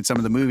 take a look at some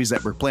of the movies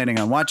that we're planning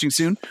on watching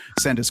soon.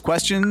 Send us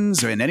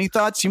questions and any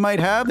thoughts you might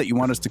have that you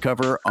want us to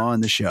cover on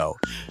the show.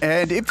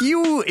 And if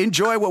you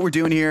enjoy what we're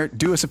doing here,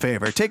 do us a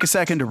favor. Take a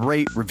second to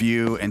rate,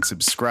 review, and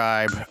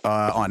subscribe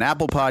on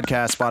Apple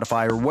Podcasts,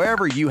 Spotify, or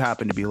wherever you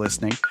happen to be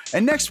listening.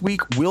 And next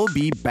week, we'll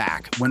be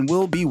back when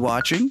we'll be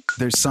watching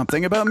There's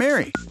Something About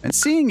Mary and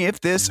seeing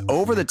if this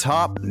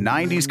over-the-top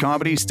 90s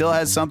comedy still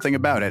has something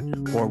about it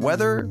or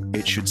whether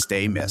it should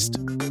stay missed.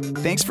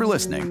 Thanks for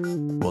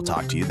listening. We'll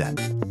talk to you then.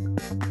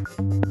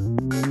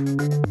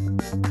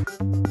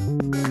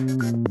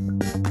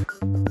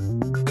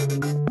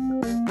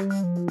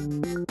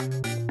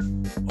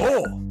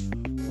 Oh,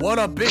 what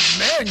a big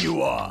man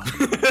you are.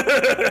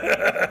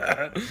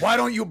 Why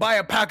don't you buy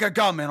a pack of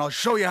gum and I'll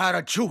show you how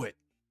to chew it.